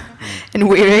harm in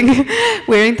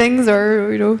wearing things,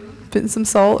 or putting some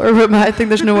salt or whatnot. I think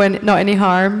there's not any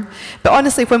harm. But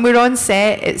honestly, when we're on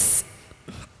set, it's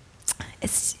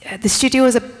the studio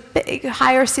is a big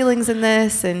higher ceilings than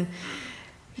this, and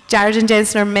Jared and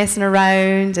Jensen are messing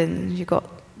around, and you've got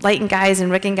lighting guys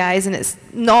and rigging guys, and it's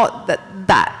not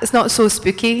it's not so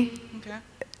spooky. Okay.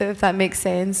 If that makes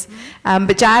sense.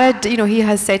 But Jared, he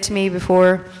has said to me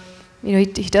before, he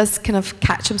does kind of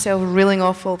catch himself reeling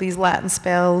off all these Latin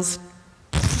spells,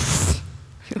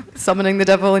 summoning the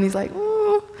devil, and he's like,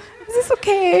 "Oh, is this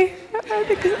okay? I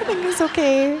think it's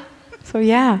okay." So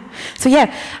yeah,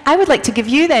 I would like to give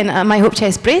you then my Hope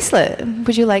Chest bracelet.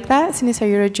 Would you like that, seeing as how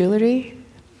you're a jewellery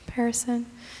person?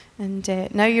 And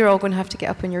now you're all going to have to get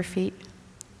up on your feet.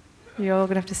 You're all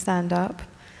going to have to stand up.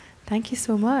 Thank you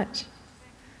so much.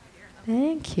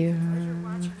 Thank you.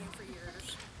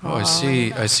 Oh, I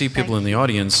see people in the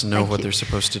audience know what they're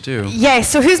supposed to do. Yes,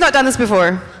 so who's not done this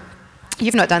before?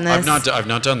 You've not done this. I've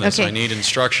not done this. Okay. I need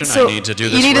instruction. So I need to do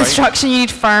this you need right. instruction, you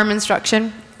need firm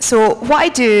instruction. So what I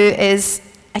do is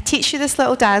I teach you this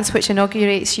little dance which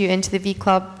inaugurates you into the V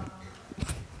Club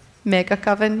mega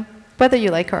coven, whether you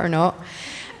like it or not.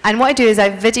 And what I do is I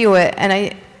video it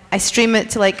and I stream it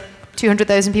to like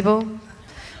 200,000 people.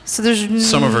 So there's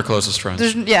some of her closest friends.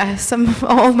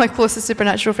 All of my closest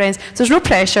supernatural friends. So there's no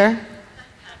pressure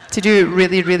to do it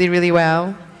really, really, really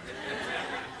well.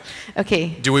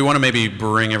 Okay. Do we want to maybe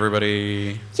bring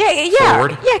everybody Yeah.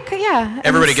 forward? Yeah.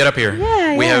 Everybody get up here.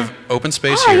 Yeah. We have open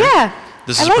space Oh, here. yeah.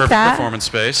 This I is like a perfect that. performance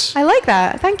space. I like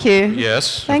that. Thank you.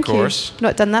 Yes, Thank of course. you.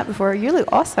 Not done that before. You look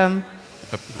awesome.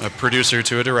 A producer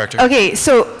to a director. Okay,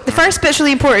 so the first bit's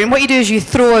really important. What you do is you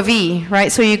throw a V,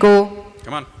 right? So you go,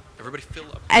 Come on, everybody fill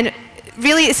up. and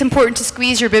really it's important to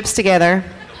squeeze your boobs together.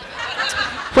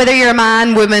 Whether you're a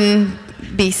man, woman,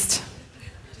 beast,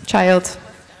 child,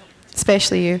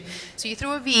 especially you. So you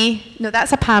throw a V. No,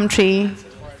 that's a palm tree.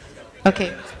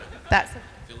 Okay,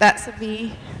 that's a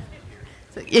V.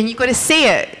 So, and you've got to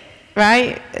say it,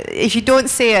 right? If you don't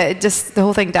say it, the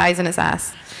whole thing dies in its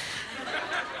ass.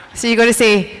 So you got to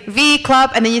say V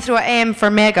Club, and then you throw an M for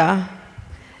mega.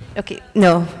 Okay,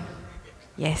 no.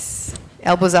 Yes,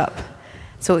 elbows up.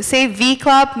 So say V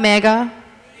Club, mega,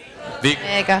 V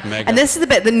mega. Mega. And this is the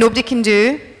bit that nobody can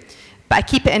do, but I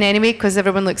keep it in anyway because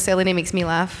everyone looks silly and it makes me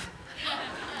laugh.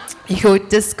 You go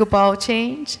disco ball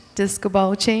change, disco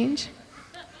ball change.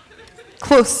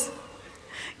 Close.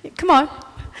 Come on.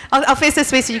 I'll face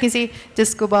this way so you can see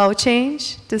disco ball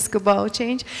change, disco ball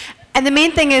change. And the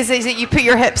main thing is that you put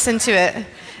your hips into it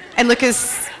and look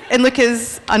as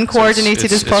uncoordinated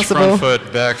as possible. It's front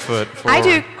foot, back foot, forward. I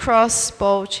do cross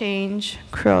ball change,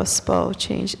 cross ball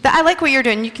change. I like what you're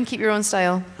doing. You can keep your own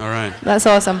style. All right. That's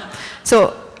awesome.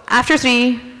 So after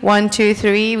 3, 1, 2,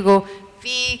 3, we go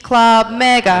V Club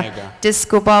Mega.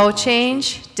 Disco ball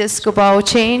change, disco ball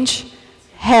change.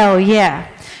 Hell yeah.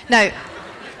 Now,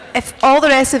 if all the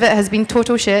rest of it has been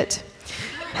total shit,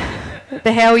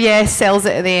 the hell yeah sells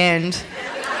it at the end.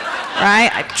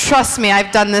 Right? Trust me,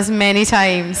 I've done this many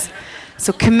times.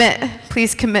 So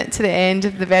please commit to the end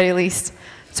at the very least.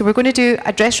 So we're going to do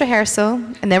a dress rehearsal,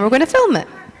 and then we're going to film it.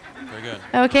 Very good.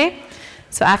 Okay?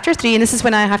 So after 3, and this is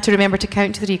when I have to remember to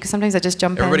count to 3, because sometimes I just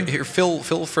jump Everybody, in. here,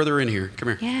 fill further in here. Come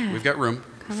here. Yeah. We've got room.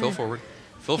 Fill in. forward.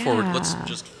 Fill forward. Let's Yeah.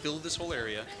 just fill this whole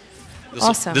area.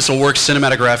 Awesome. This will work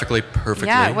cinematographically perfectly.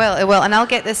 Yeah, it will. And I'll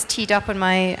get this teed up on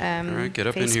my All right, get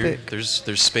up Facebook. in here.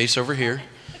 There's space over here.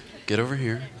 Get over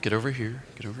here. Get over here.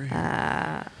 Get over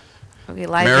here. Okay,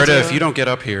 live Merida, video. if you don't get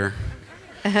up here.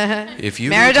 If you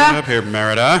Merida? don't get up here,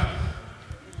 Merida.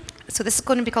 So this is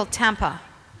going to be called Tampa.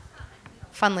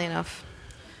 Funnily enough.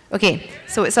 Okay,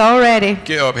 so it's all ready.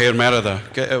 Get up here, Merida.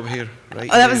 Get up here. Right.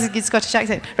 Oh, that here. was a good Scottish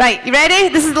accent. Right, you ready?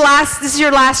 This is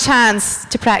your last chance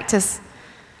to practice.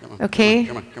 Come on, Okay?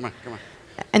 Come on.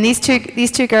 And these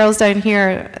two girls down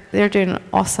here, they're doing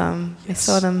awesome. I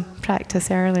saw them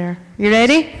practice earlier. You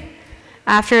ready?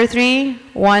 After 3,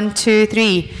 1, 2,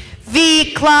 3.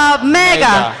 V Club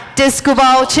Mega. Disco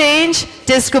ball change.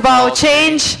 Disco ball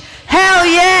change. Hell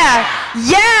yeah!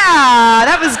 Yeah!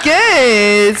 That was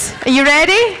good. Are you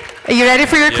ready? Are you ready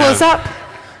for your Yeah. close-up?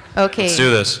 Okay. Let's do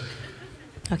this.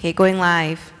 Okay, going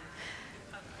live.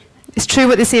 It's true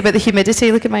what they say about the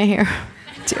humidity. Look at my hair.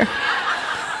 Dear.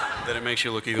 Then it makes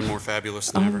you look even more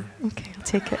fabulous than ever. Okay, I'll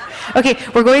take it. Okay,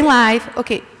 we're going live.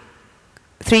 Okay.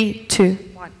 3, 2,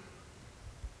 1.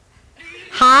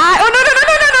 Hi. Oh, no.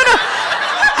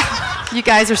 You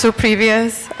guys are so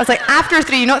previous. I was like, after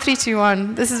 3, not 3, 2,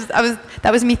 1. That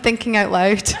was me thinking out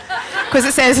loud. Because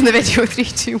it says in the video 3,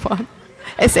 2, 1.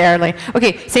 It's early.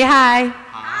 Okay, say hi.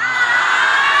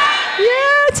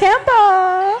 Yeah,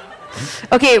 Tampa.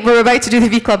 Okay, we're about to do the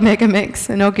V Club Mega Mix.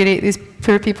 Inaugurate these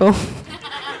poor people.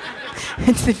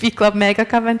 It's the V Club Mega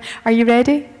Coven. Are you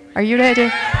ready? Are you ready?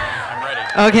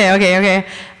 I'm ready. Okay.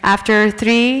 After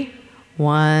 3,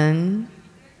 1,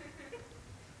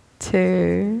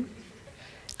 2,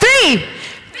 3.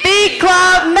 V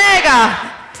Club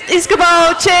Mega. Disco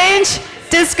ball change.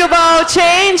 Disco ball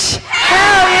change.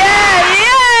 Hell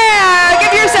yeah!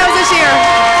 Give yourselves a cheer.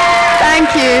 Thank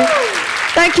you.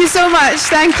 Thank you so much.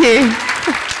 Thank you.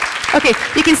 Okay,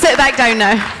 you can sit back down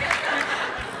now.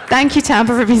 Thank you,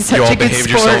 Tampa, for being such You all a good behaved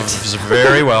sport. yourselves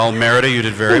very well. Merida, you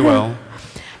did very well.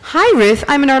 Hi, Ruth.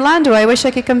 I'm in Orlando. I wish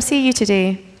I could come see you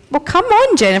today. Well, come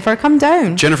on, Jennifer. Come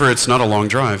down. Jennifer, it's not a long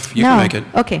drive. You no. can make it.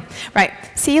 Okay. Right.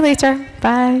 See you later.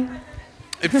 Bye.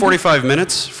 45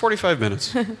 minutes. 45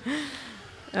 minutes.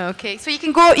 Okay. So you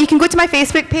can go to my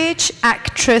Facebook page,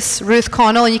 actress Ruth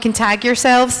Connell, and you can tag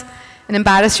yourselves and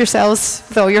embarrass yourselves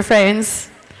with all your friends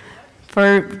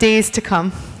for days to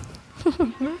come.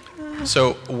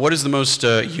 So, what is the most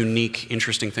unique,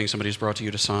 interesting thing somebody's brought to you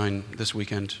to sign this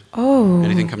weekend? Oh.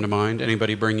 Anything come to mind?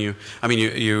 Anybody bring you? I mean,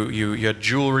 you had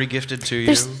jewelry gifted to you.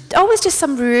 There's always just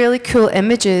some really cool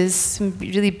images, some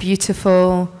really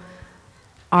beautiful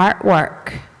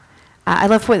artwork. I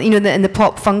love when, in the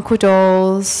pop Funko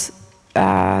dolls,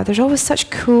 there's always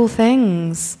such cool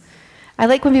things. I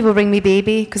like when people bring me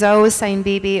Baby, because I always sign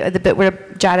Baby at the bit where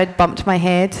Jared bumped my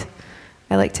head.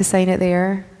 I like to sign it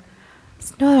there.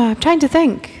 No, I'm trying to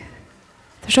think.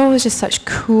 There's always just such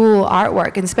cool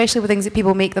artwork, and especially with things that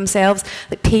people make themselves,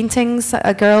 like paintings.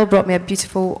 A girl brought me a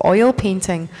beautiful oil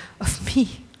painting of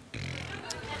me.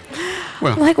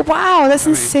 Well, I'm like, wow, that's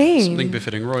insane. Something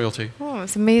befitting royalty. Oh,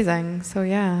 it's amazing. So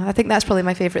yeah, I think that's probably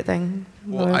my favorite thing.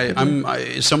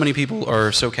 Well, so many people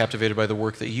are so captivated by the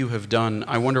work that you have done.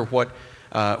 I wonder what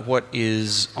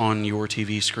is on your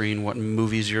TV screen, what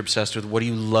movies you're obsessed with, what do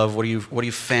you love, what do you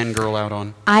fangirl out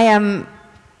on? I am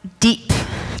deep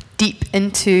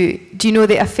into, do you know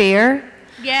The Affair?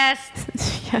 Yes.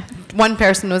 Yeah, one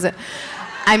person knows it.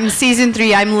 I'm season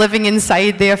 3, I'm living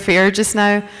inside The Affair just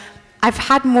now. I've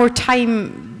had more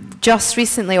time just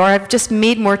recently, or I've just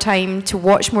made more time to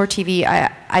watch more TV.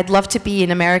 I'd love to be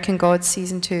in American Gods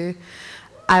season 2.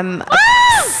 I'm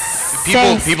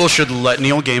obsessed. People should let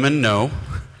Neil Gaiman know.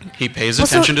 He pays Well,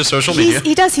 so attention to social media.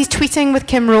 He does. He's tweeting with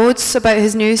Kim Rhodes about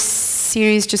his new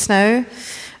series just now.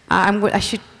 I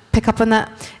should pick up on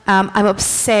that. I'm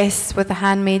obsessed with The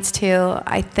Handmaid's Tale.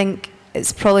 I think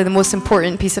it's probably the most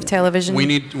important piece of television. We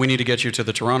need to get you to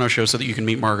the Toronto show so that you can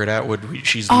meet Margaret Atwood.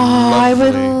 She's lovely. I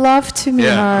would love to meet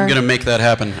her. I'm going to make that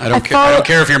happen. I don't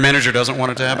care if your manager doesn't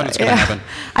want it to happen. It's going to happen.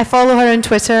 I follow her on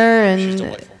Twitter,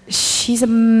 and she's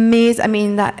amazing. I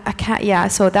mean, that I can't. Yeah,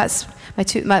 so that's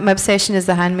my obsession is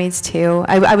The Handmaid's Tale.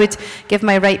 I would give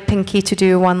my right pinky to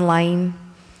do one line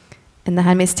in The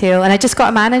Handmaid's Tale, and I just got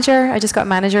a manager. I just got a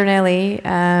manager in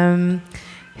LA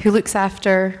who looks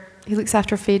after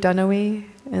Faye Dunaway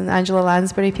and Angela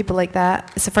Lansbury, people like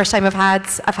that. It's the first time I've had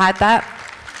that.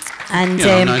 And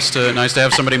nice to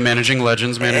have somebody managing a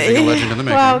legend in the making.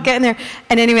 Well, getting there.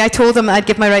 And anyway, I told him I'd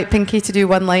give my right pinky to do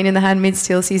one line in The Handmaid's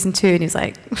Tale season 2, and he's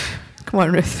like, "Come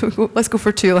on, Ruth, let's go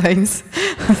for 2 lines.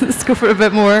 Let's go for a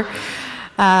bit more."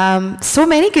 So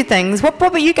many good things. What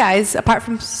about you guys, apart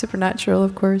from Supernatural,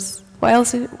 of course? What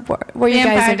else? What are you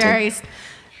guys into? Vampire Diaries.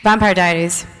 Vampire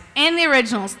Diaries. And the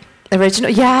originals. Original,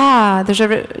 yeah.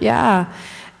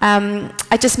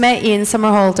 I just met Ian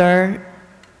Somerhalder.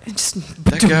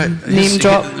 That guy, name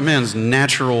drop. The man's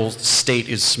natural state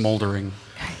is smoldering.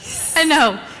 I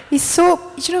know. He's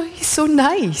so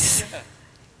nice.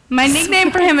 My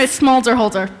nickname for him is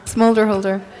Smolderholder.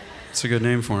 Smolderholder. It's a good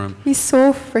name for him. He's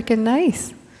so freaking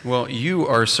nice. Well, you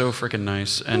are so freaking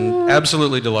nice and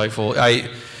absolutely delightful.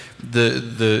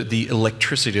 The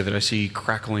electricity that I see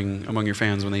crackling among your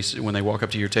fans when they walk up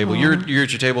to your table. You're at your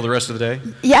table the rest of the day?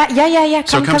 Yeah.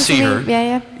 Come see her.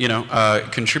 Yeah.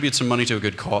 Contribute some money to a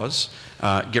good cause.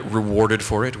 Get rewarded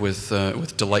for it with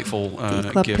delightful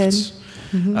gifts.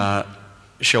 Mm-hmm.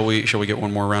 Shall we get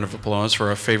one more round of applause for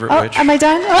our favorite witch? Am I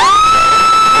done?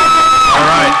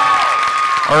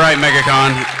 All right,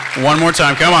 MegaCon. One more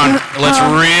time. Come on. Let's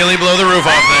really blow the roof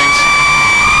off things.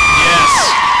 Yes.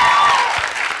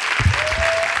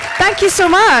 Thank you so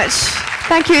much.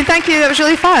 Thank you. That was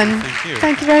really fun. Thank you.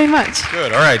 Thank you very much.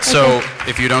 Good. All right. So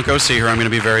if you don't go see her, I'm going to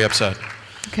be very upset.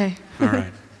 Okay. All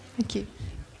right. Thank you.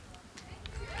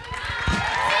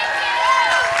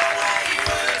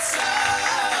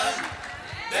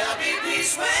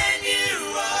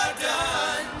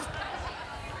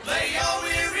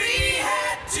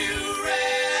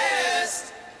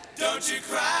 Don't you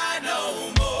cry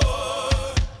no more.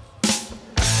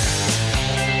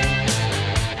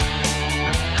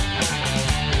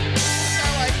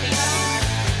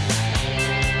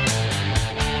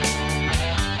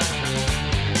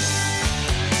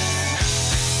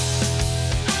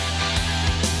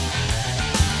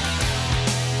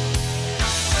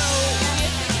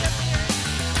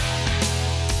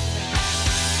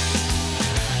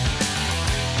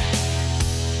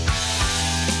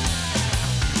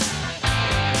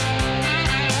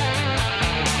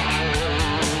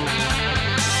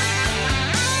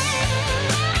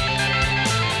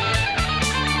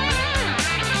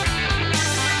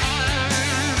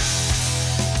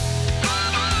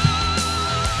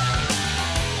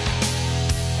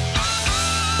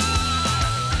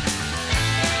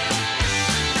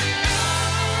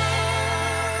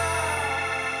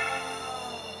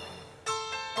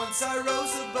 Once I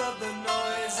rose above the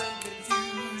noise and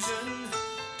confusion,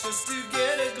 just to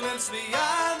get a glimpse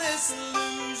beyond this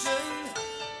illusion.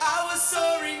 I was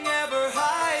soaring ever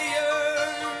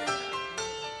higher,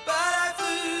 but I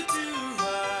flew too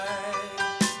high.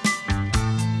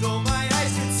 Though my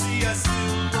eyes could see, I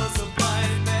still was a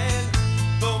blind man.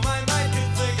 Though my mind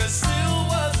could think, I still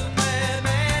was a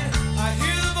madman. I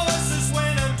hear the voices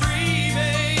when I'm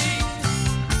dreaming.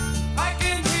 I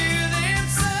can hear them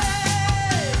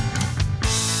say,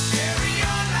 carry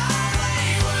on our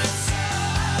wayward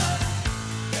son.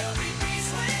 There'll be peace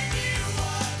when you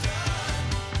are done.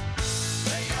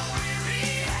 Lay your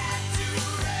weary head to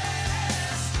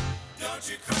rest. Don't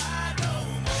you cry no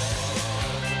more.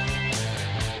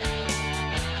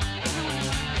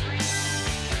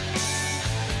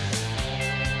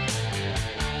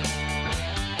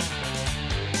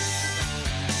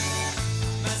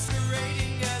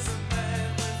 Masquerading as a man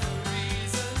with a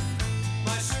reason.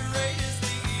 My charade is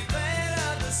the event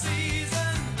of the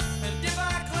season. And if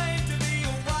I claim to be a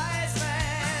wise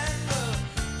man,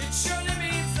 it surely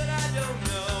means that I don't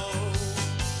know.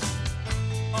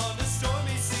 On a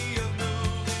stormy sea of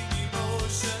moving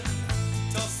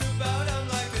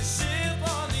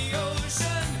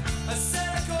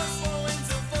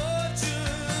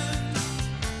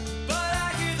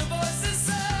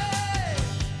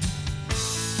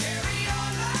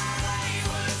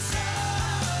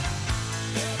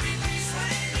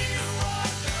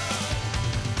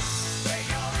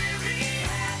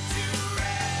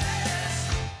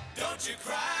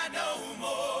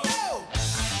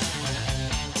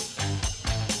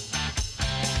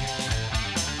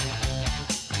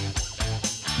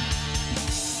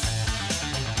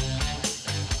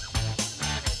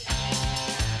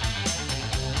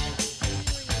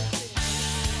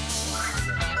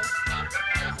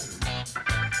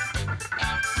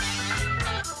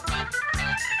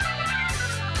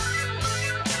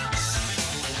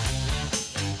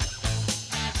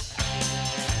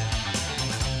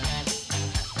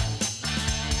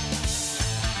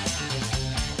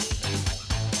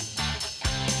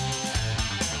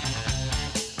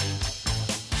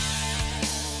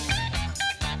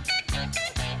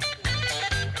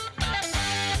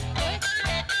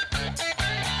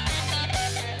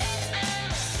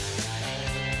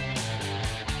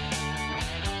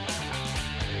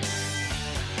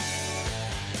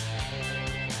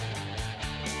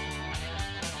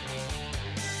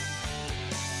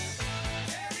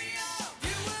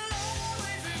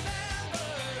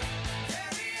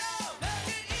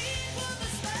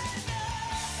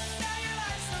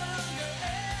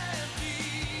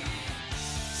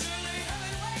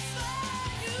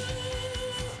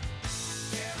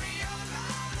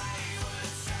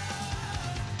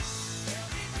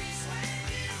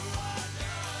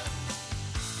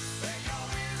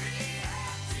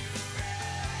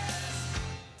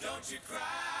you cry,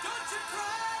 don't you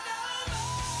cry no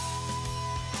more.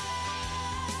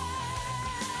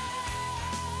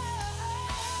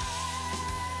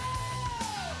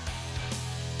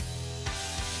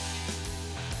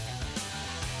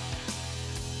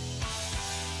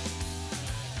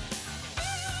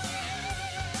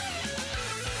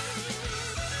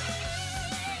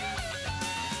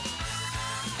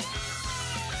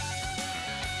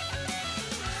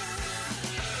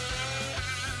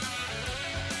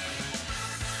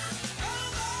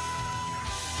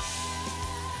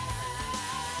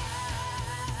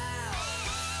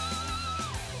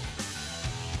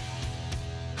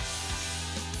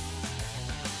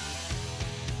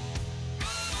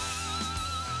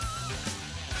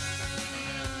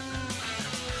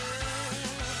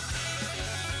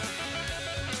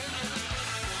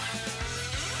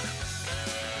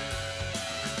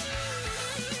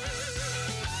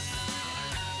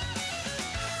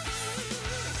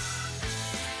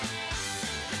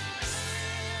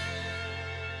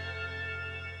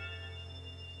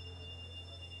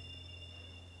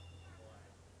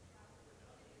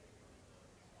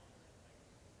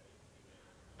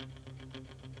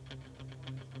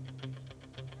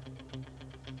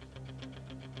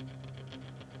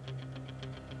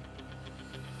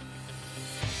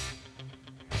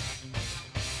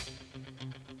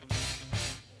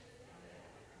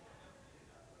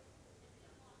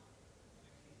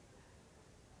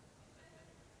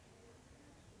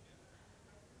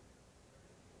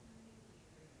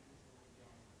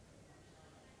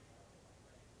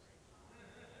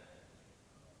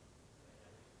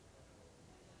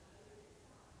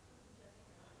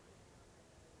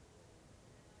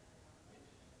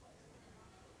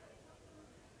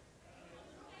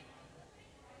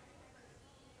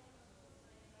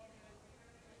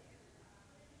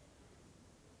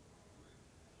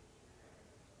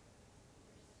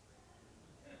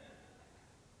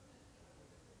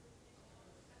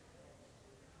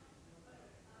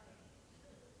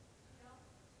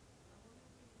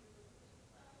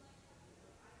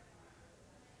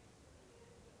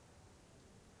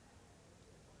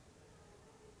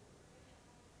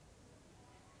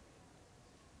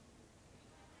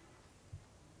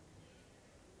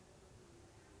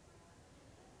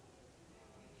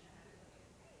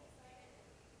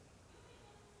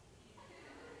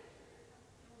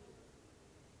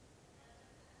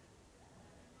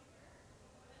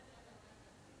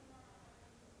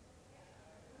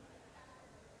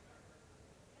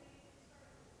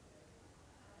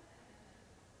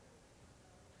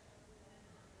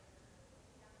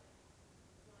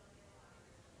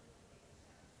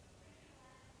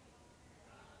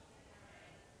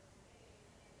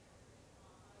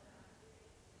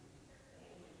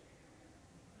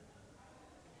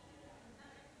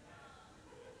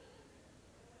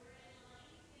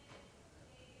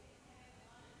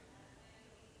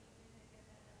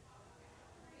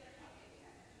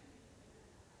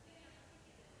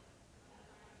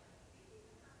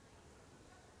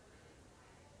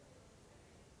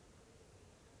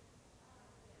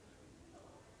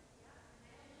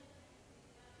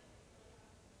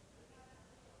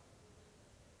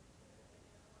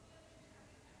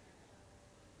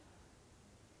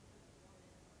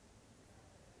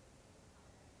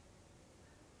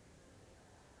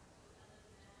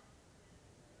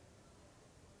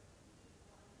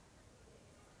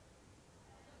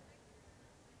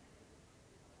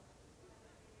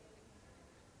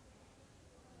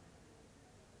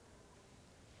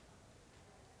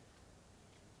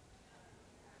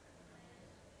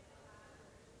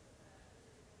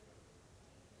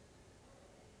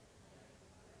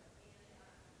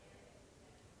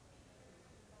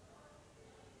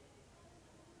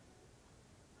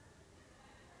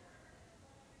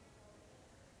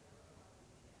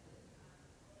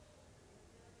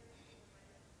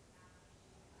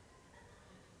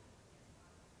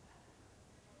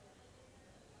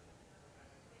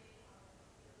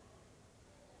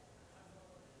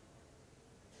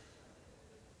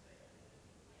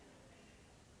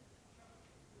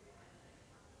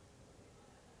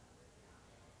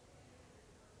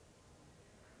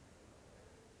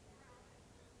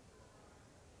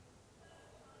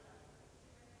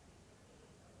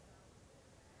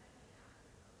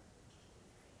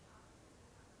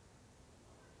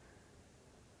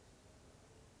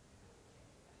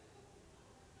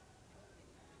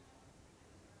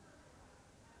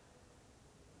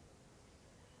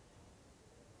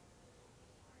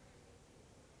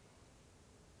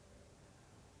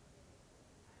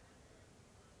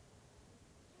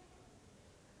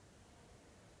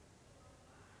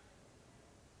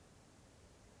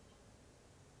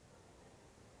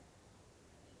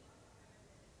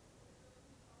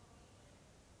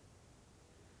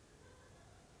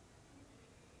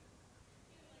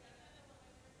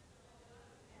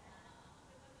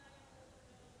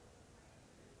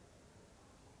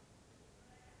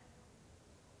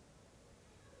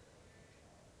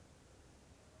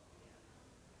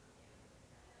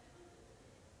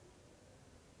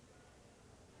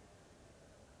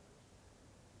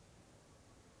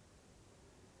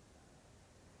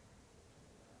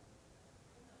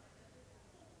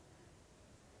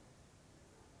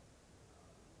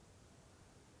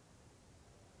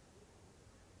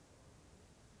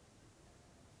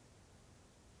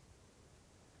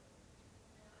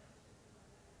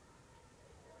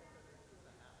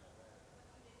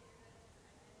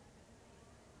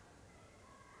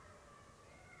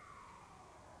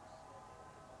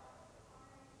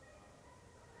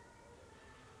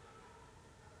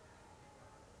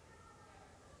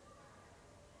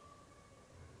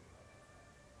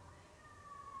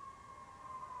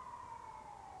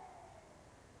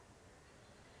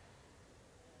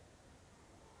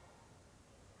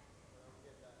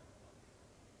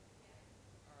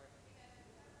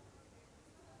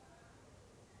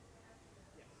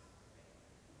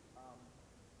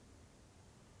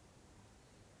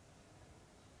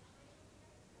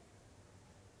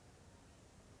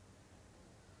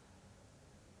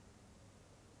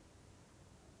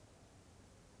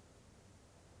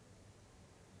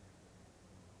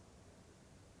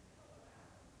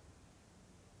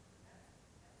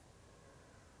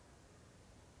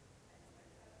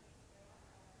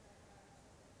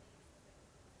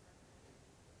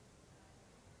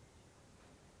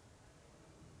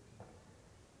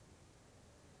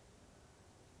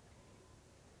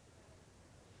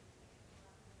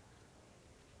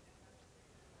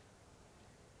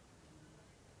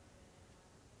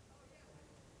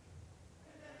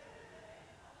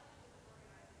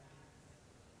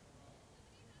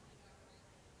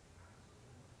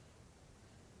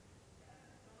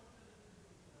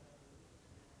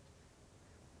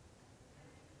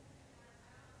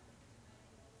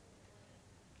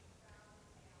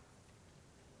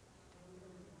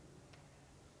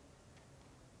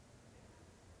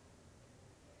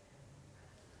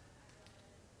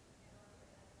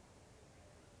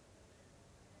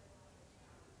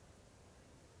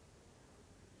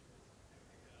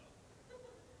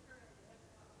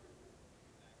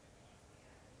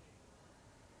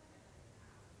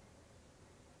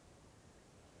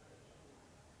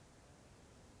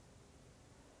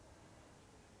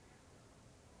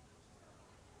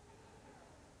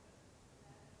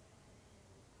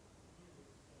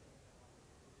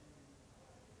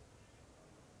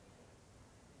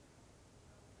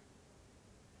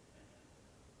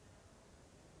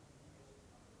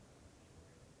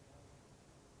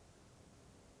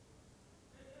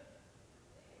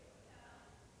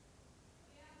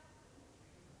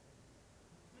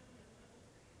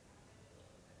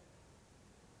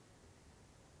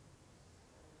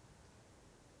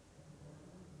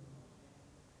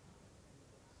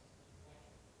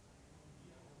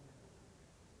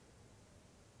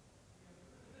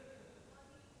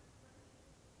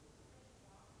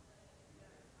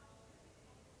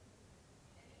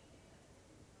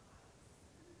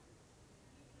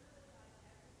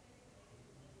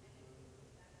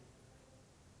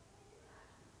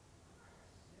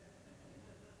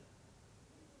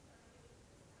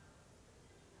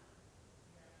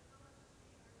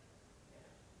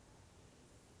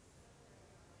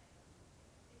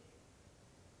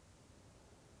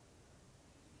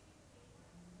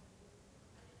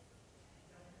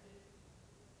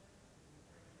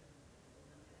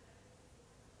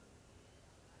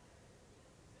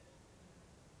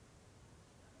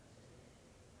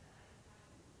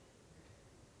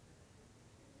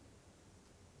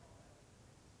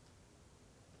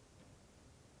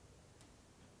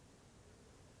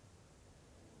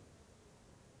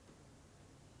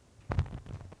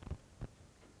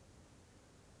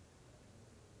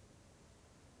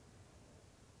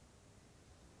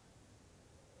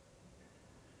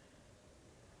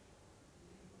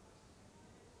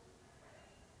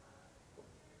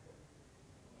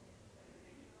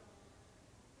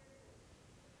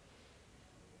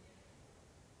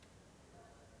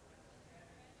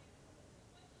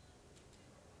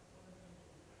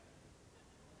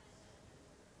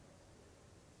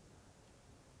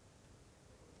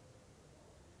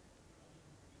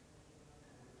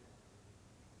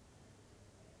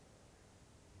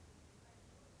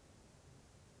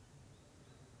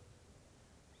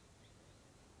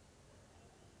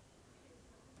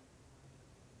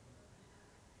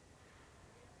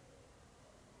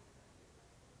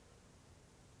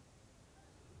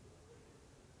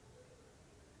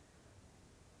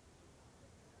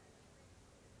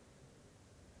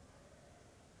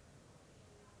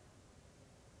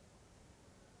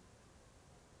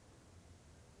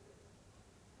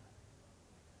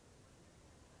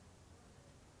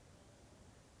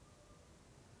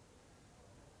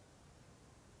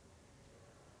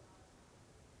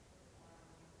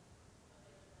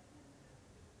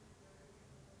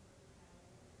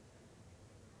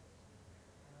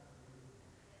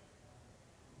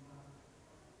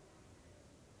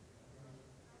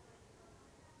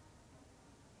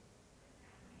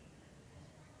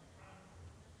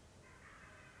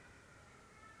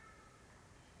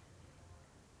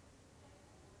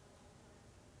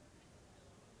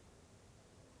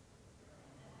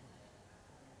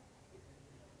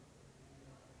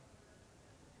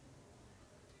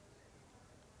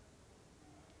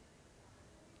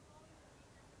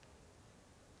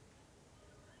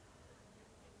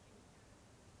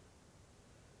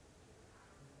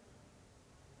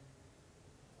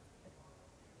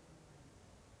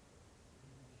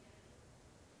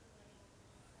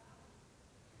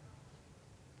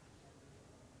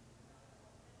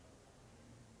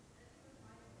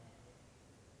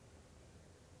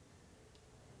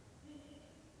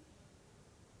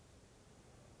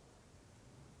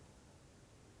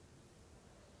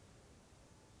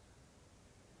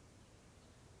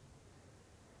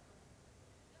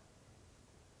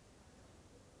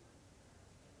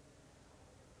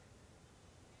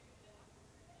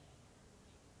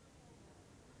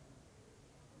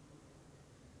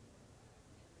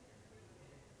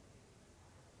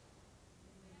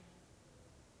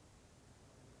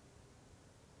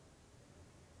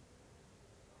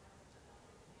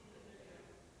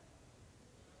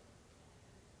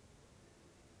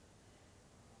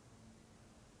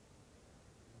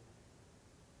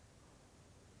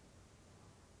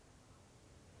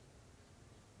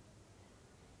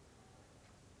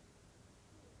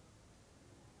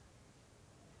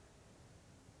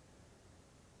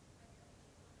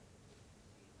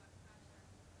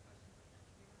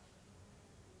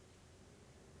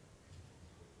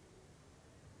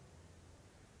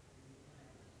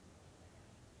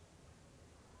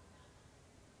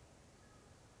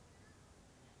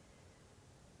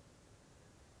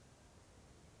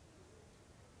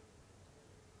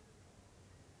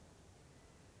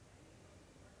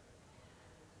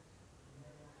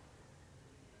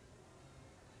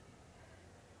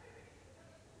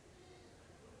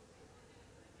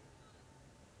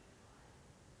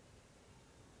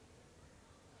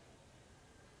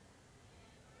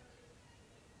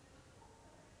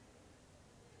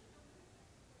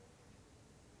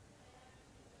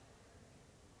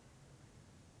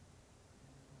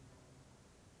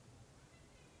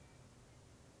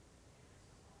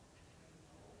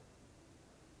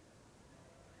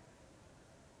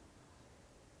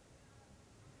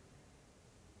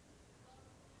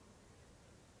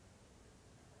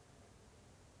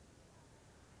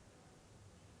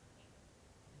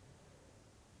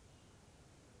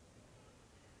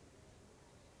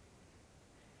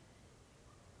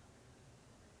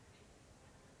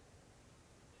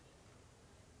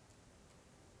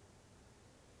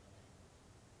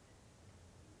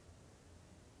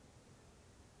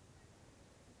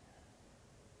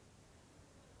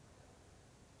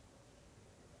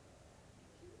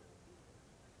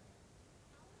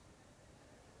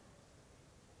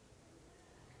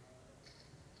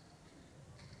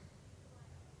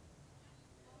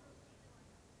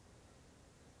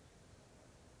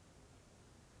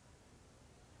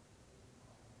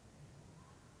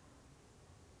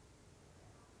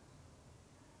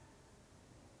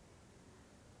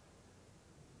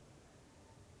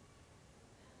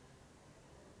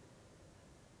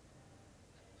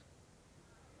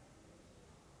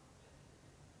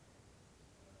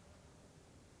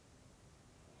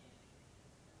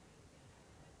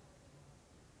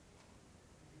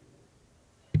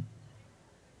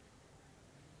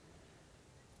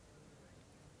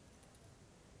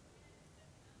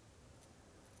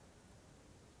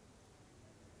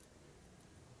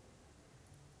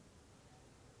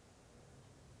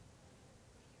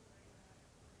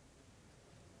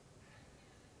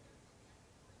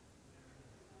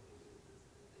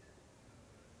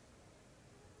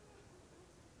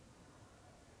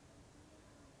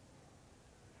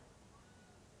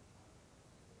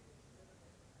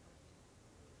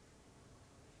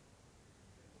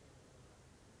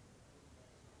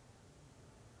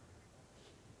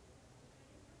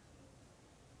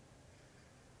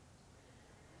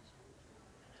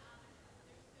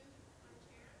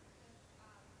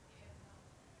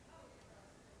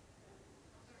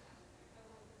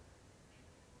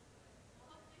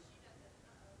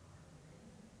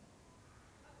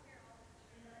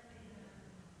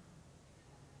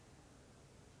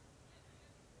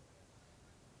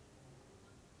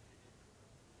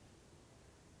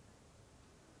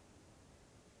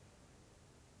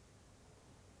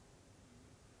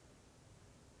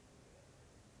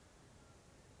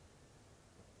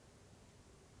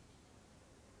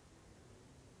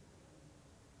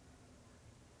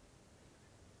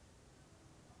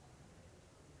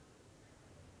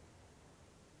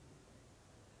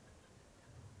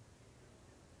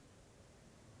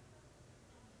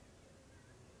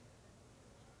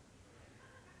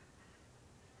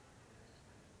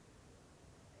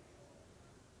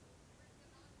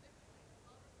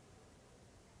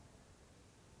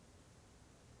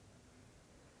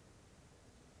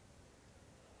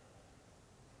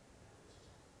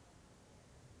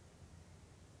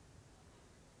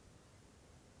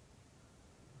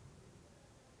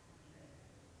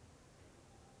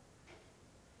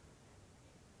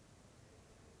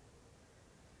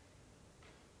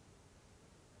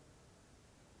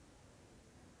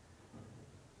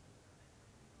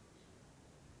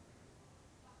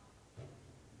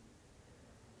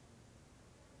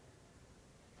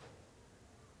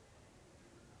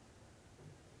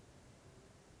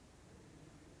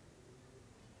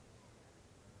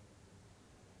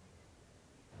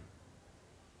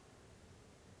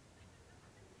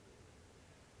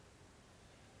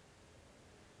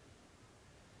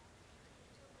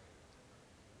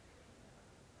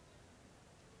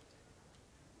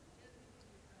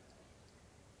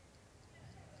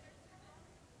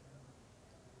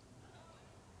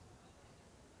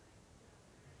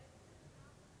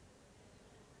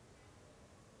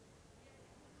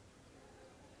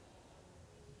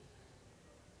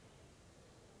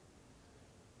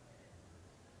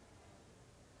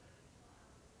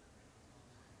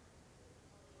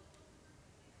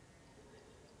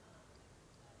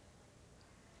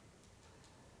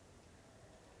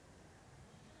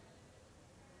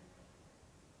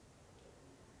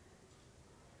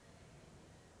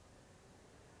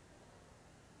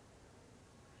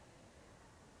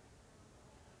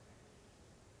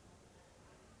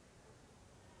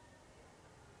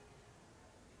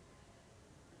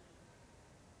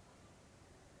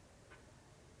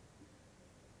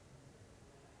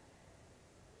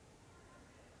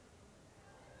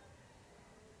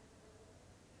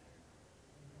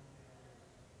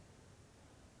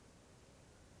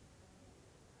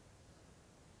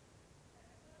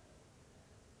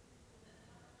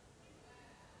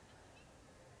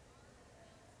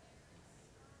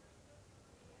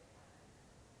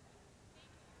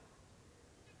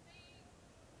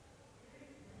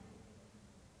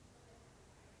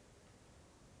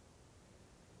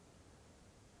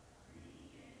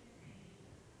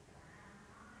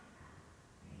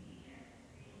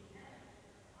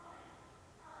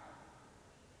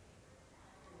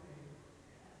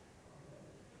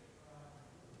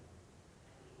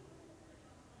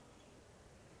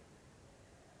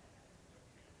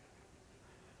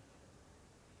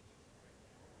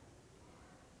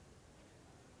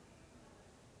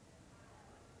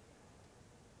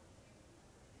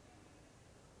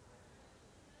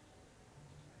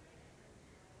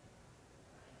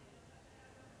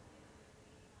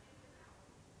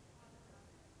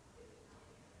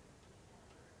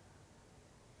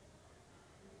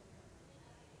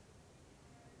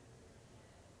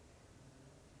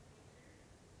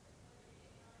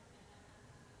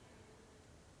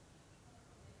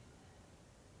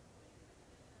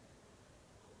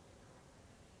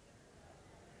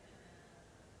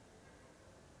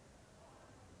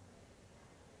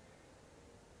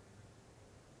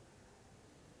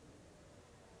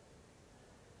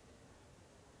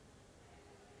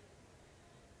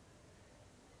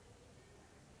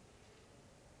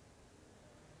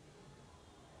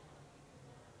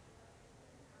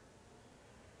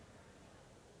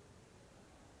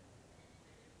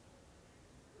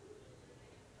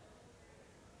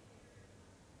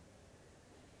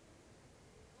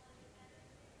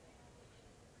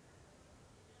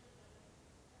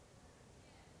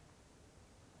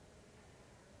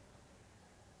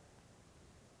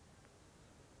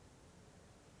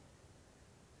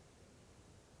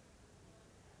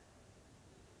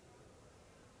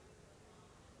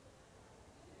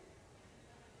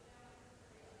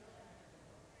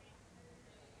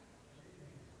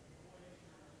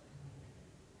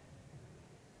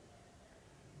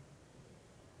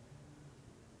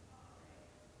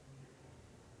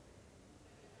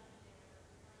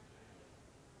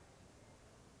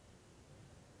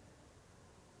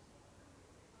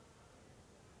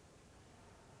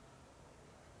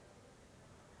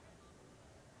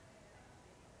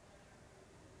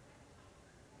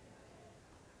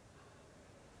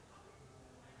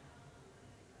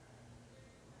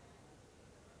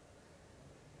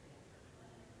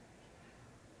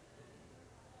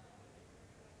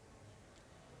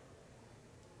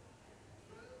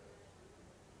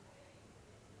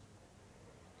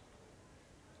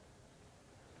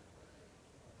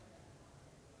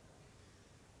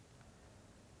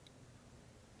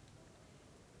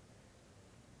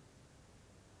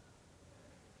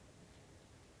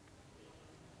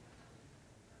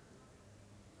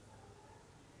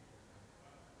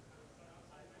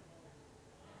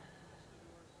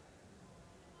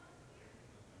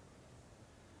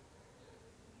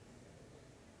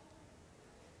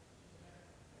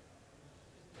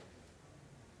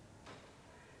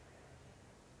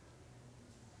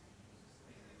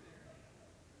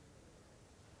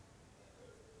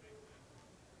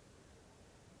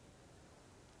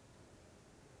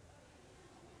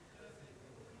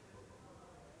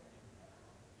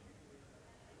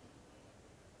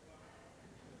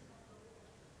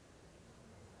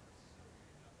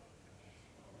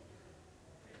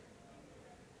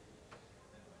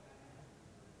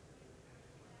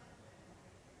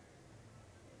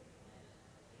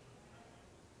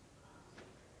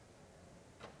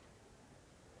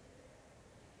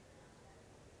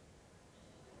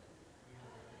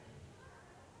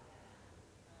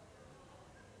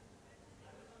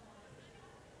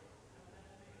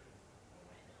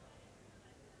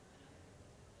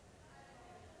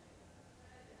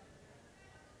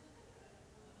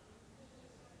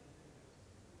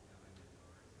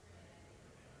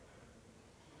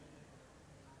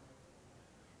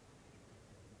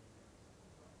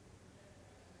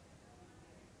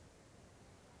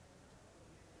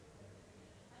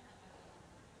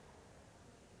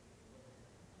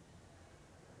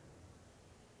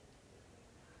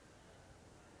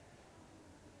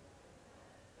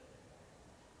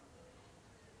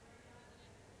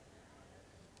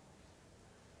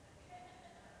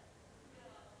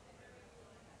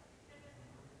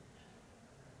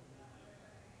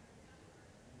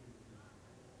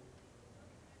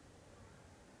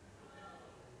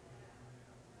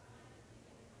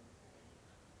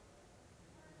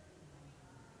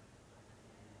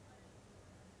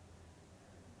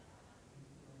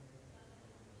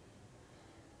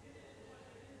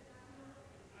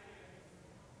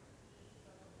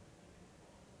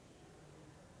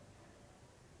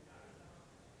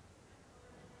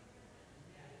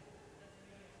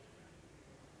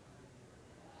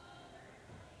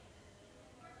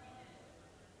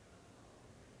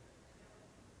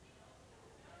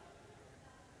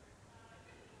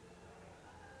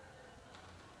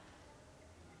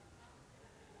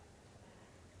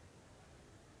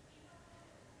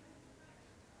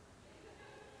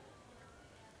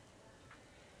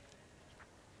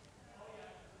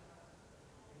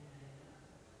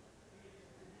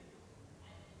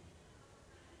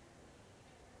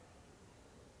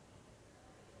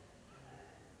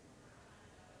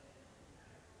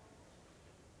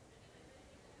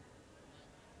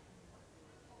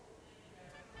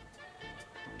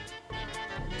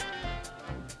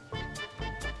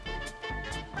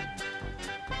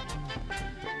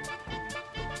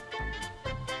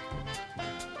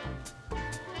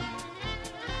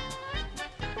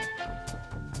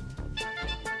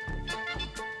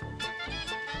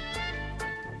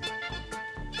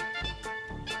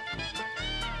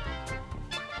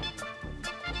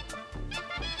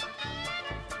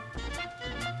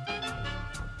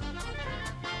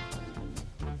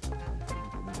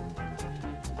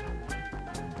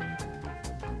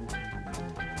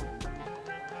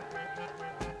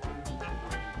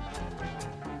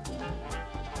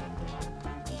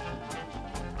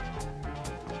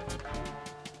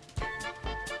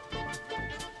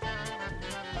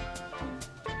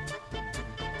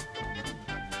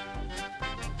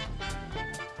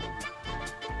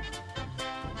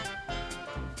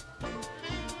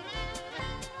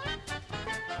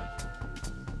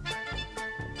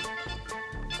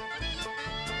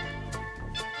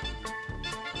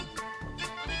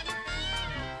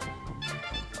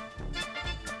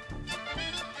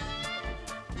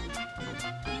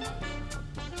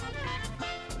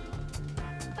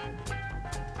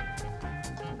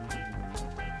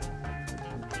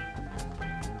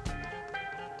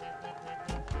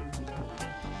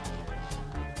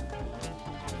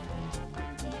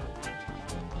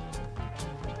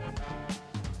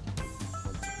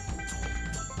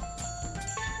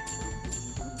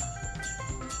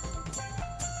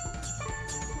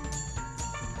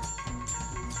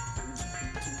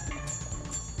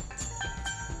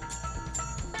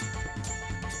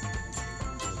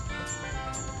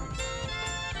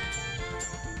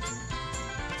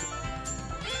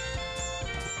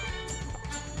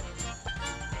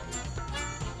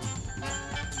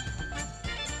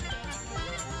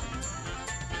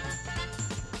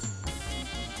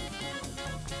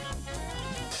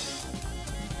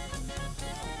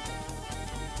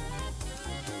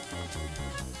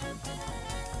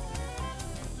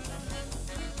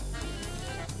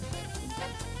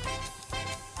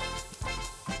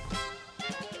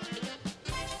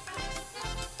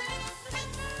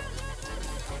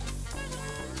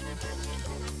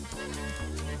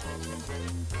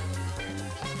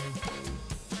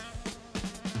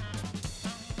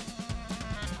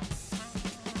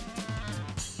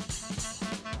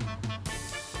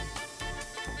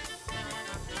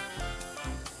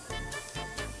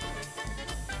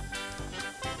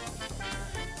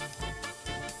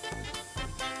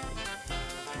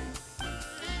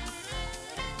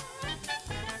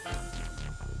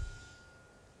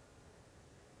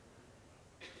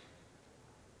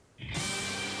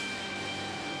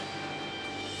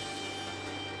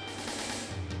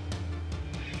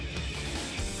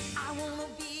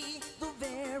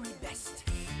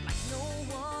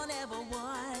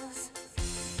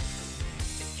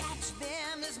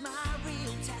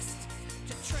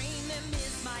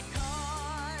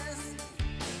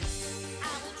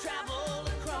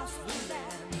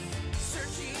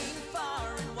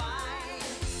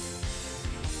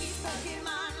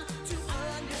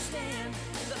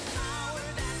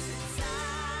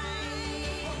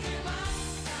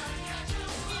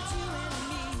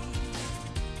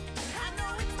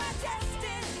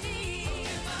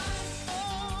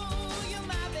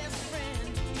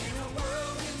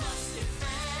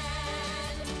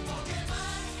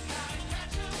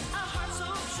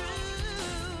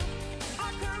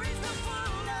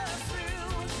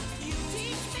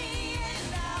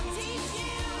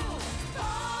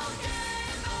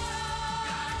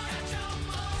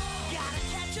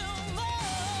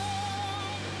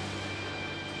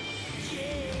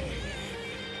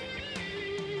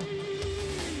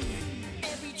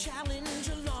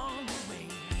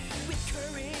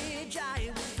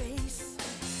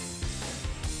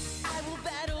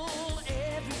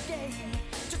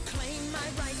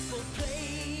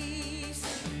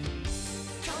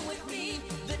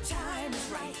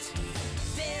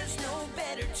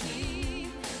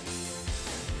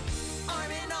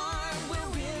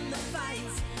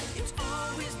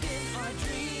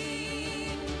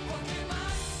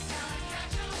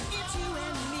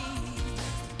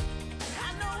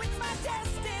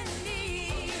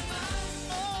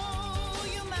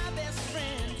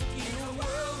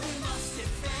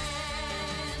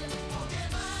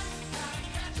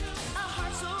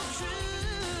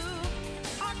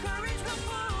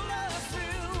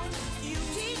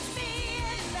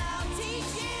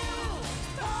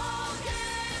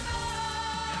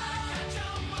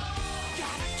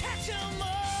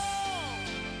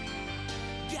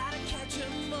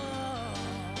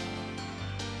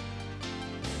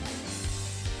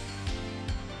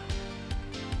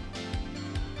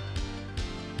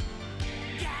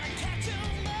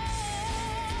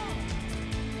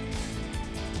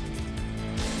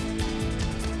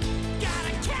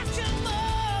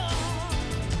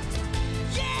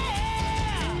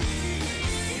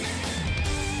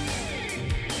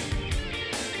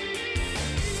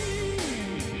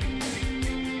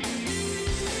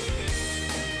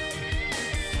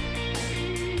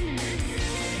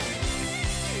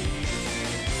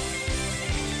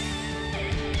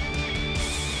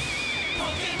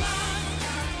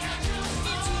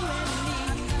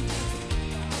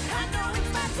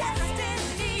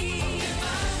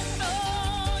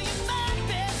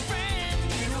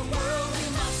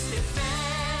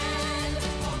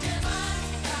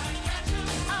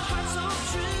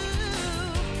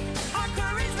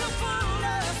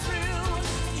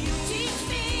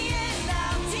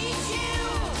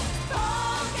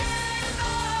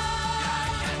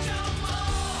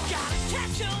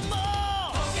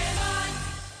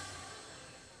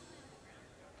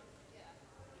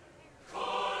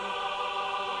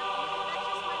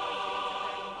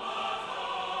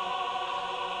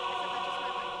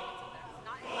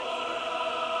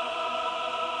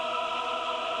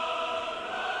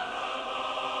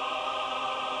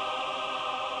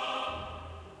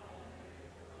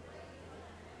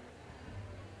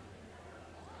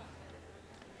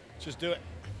 Just do it.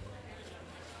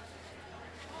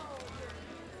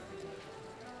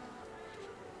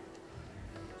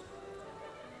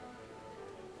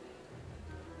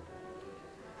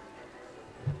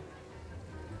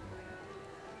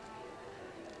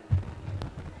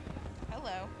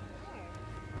 Hello.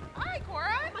 Hi, Cora.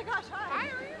 Oh my gosh, hi. Hi,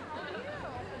 Ariel. How are you?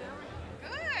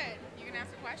 Good. You gonna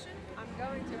ask a question? I'm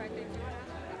going to. I think you want to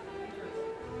ask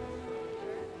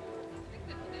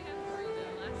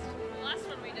The last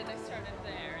one we did, I started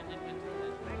there and then went through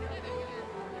it.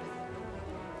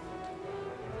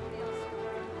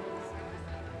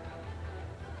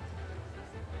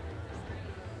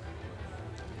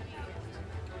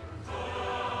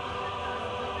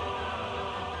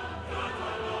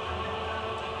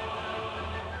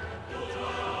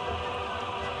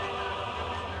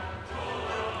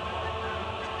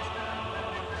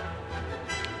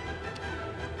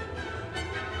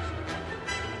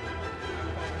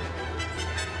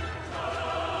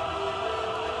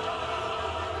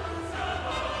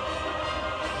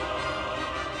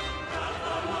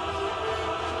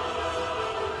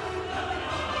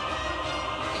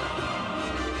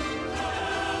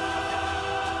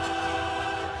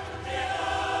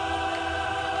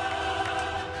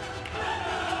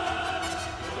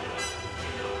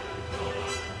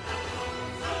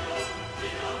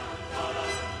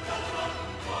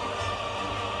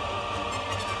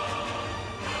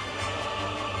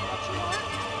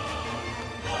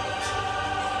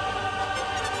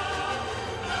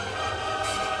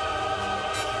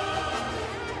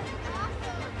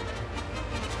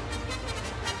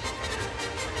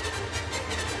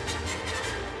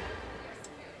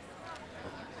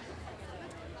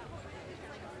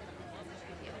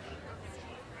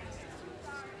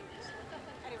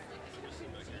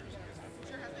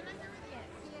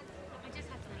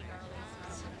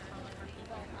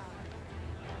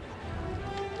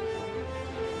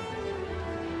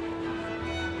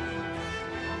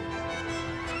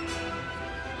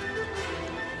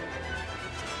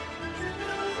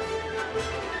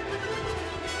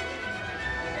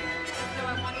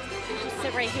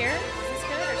 Sit right here. Is this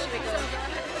good, or should we go?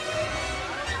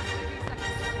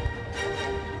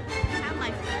 Have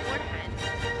my forehead.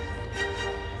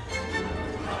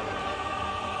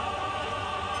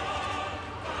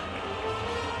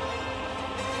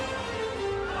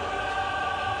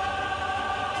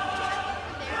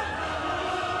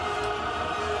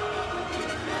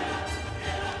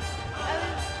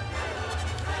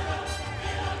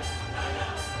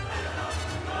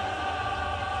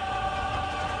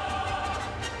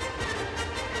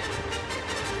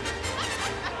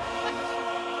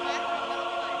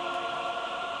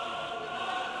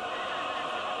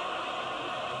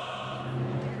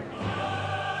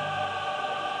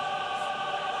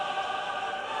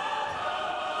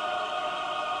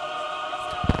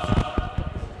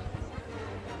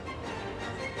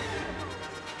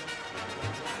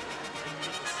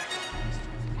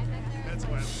 That's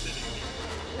why I'm sitting here.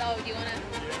 So, do you want to?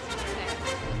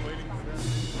 I'm waiting for them.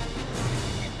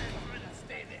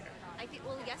 Stay there. I think,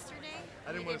 well, yesterday,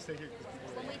 I didn't want to stay here because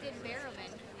when we did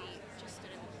Barrowman, we just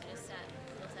stood in a set,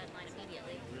 closed that line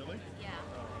immediately. Really? Yeah.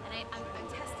 And I'm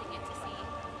testing it to see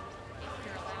if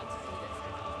you're allowed to do this.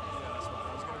 Yeah, that's why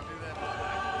I was going to do that.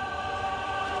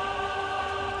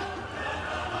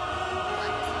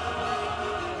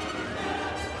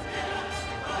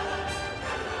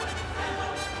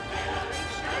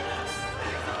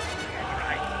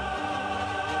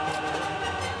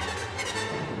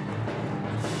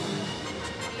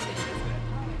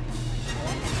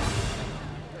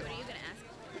 What are you going to ask?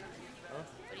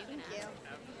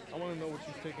 I want to know what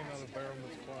she's taking out of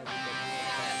Barrowman's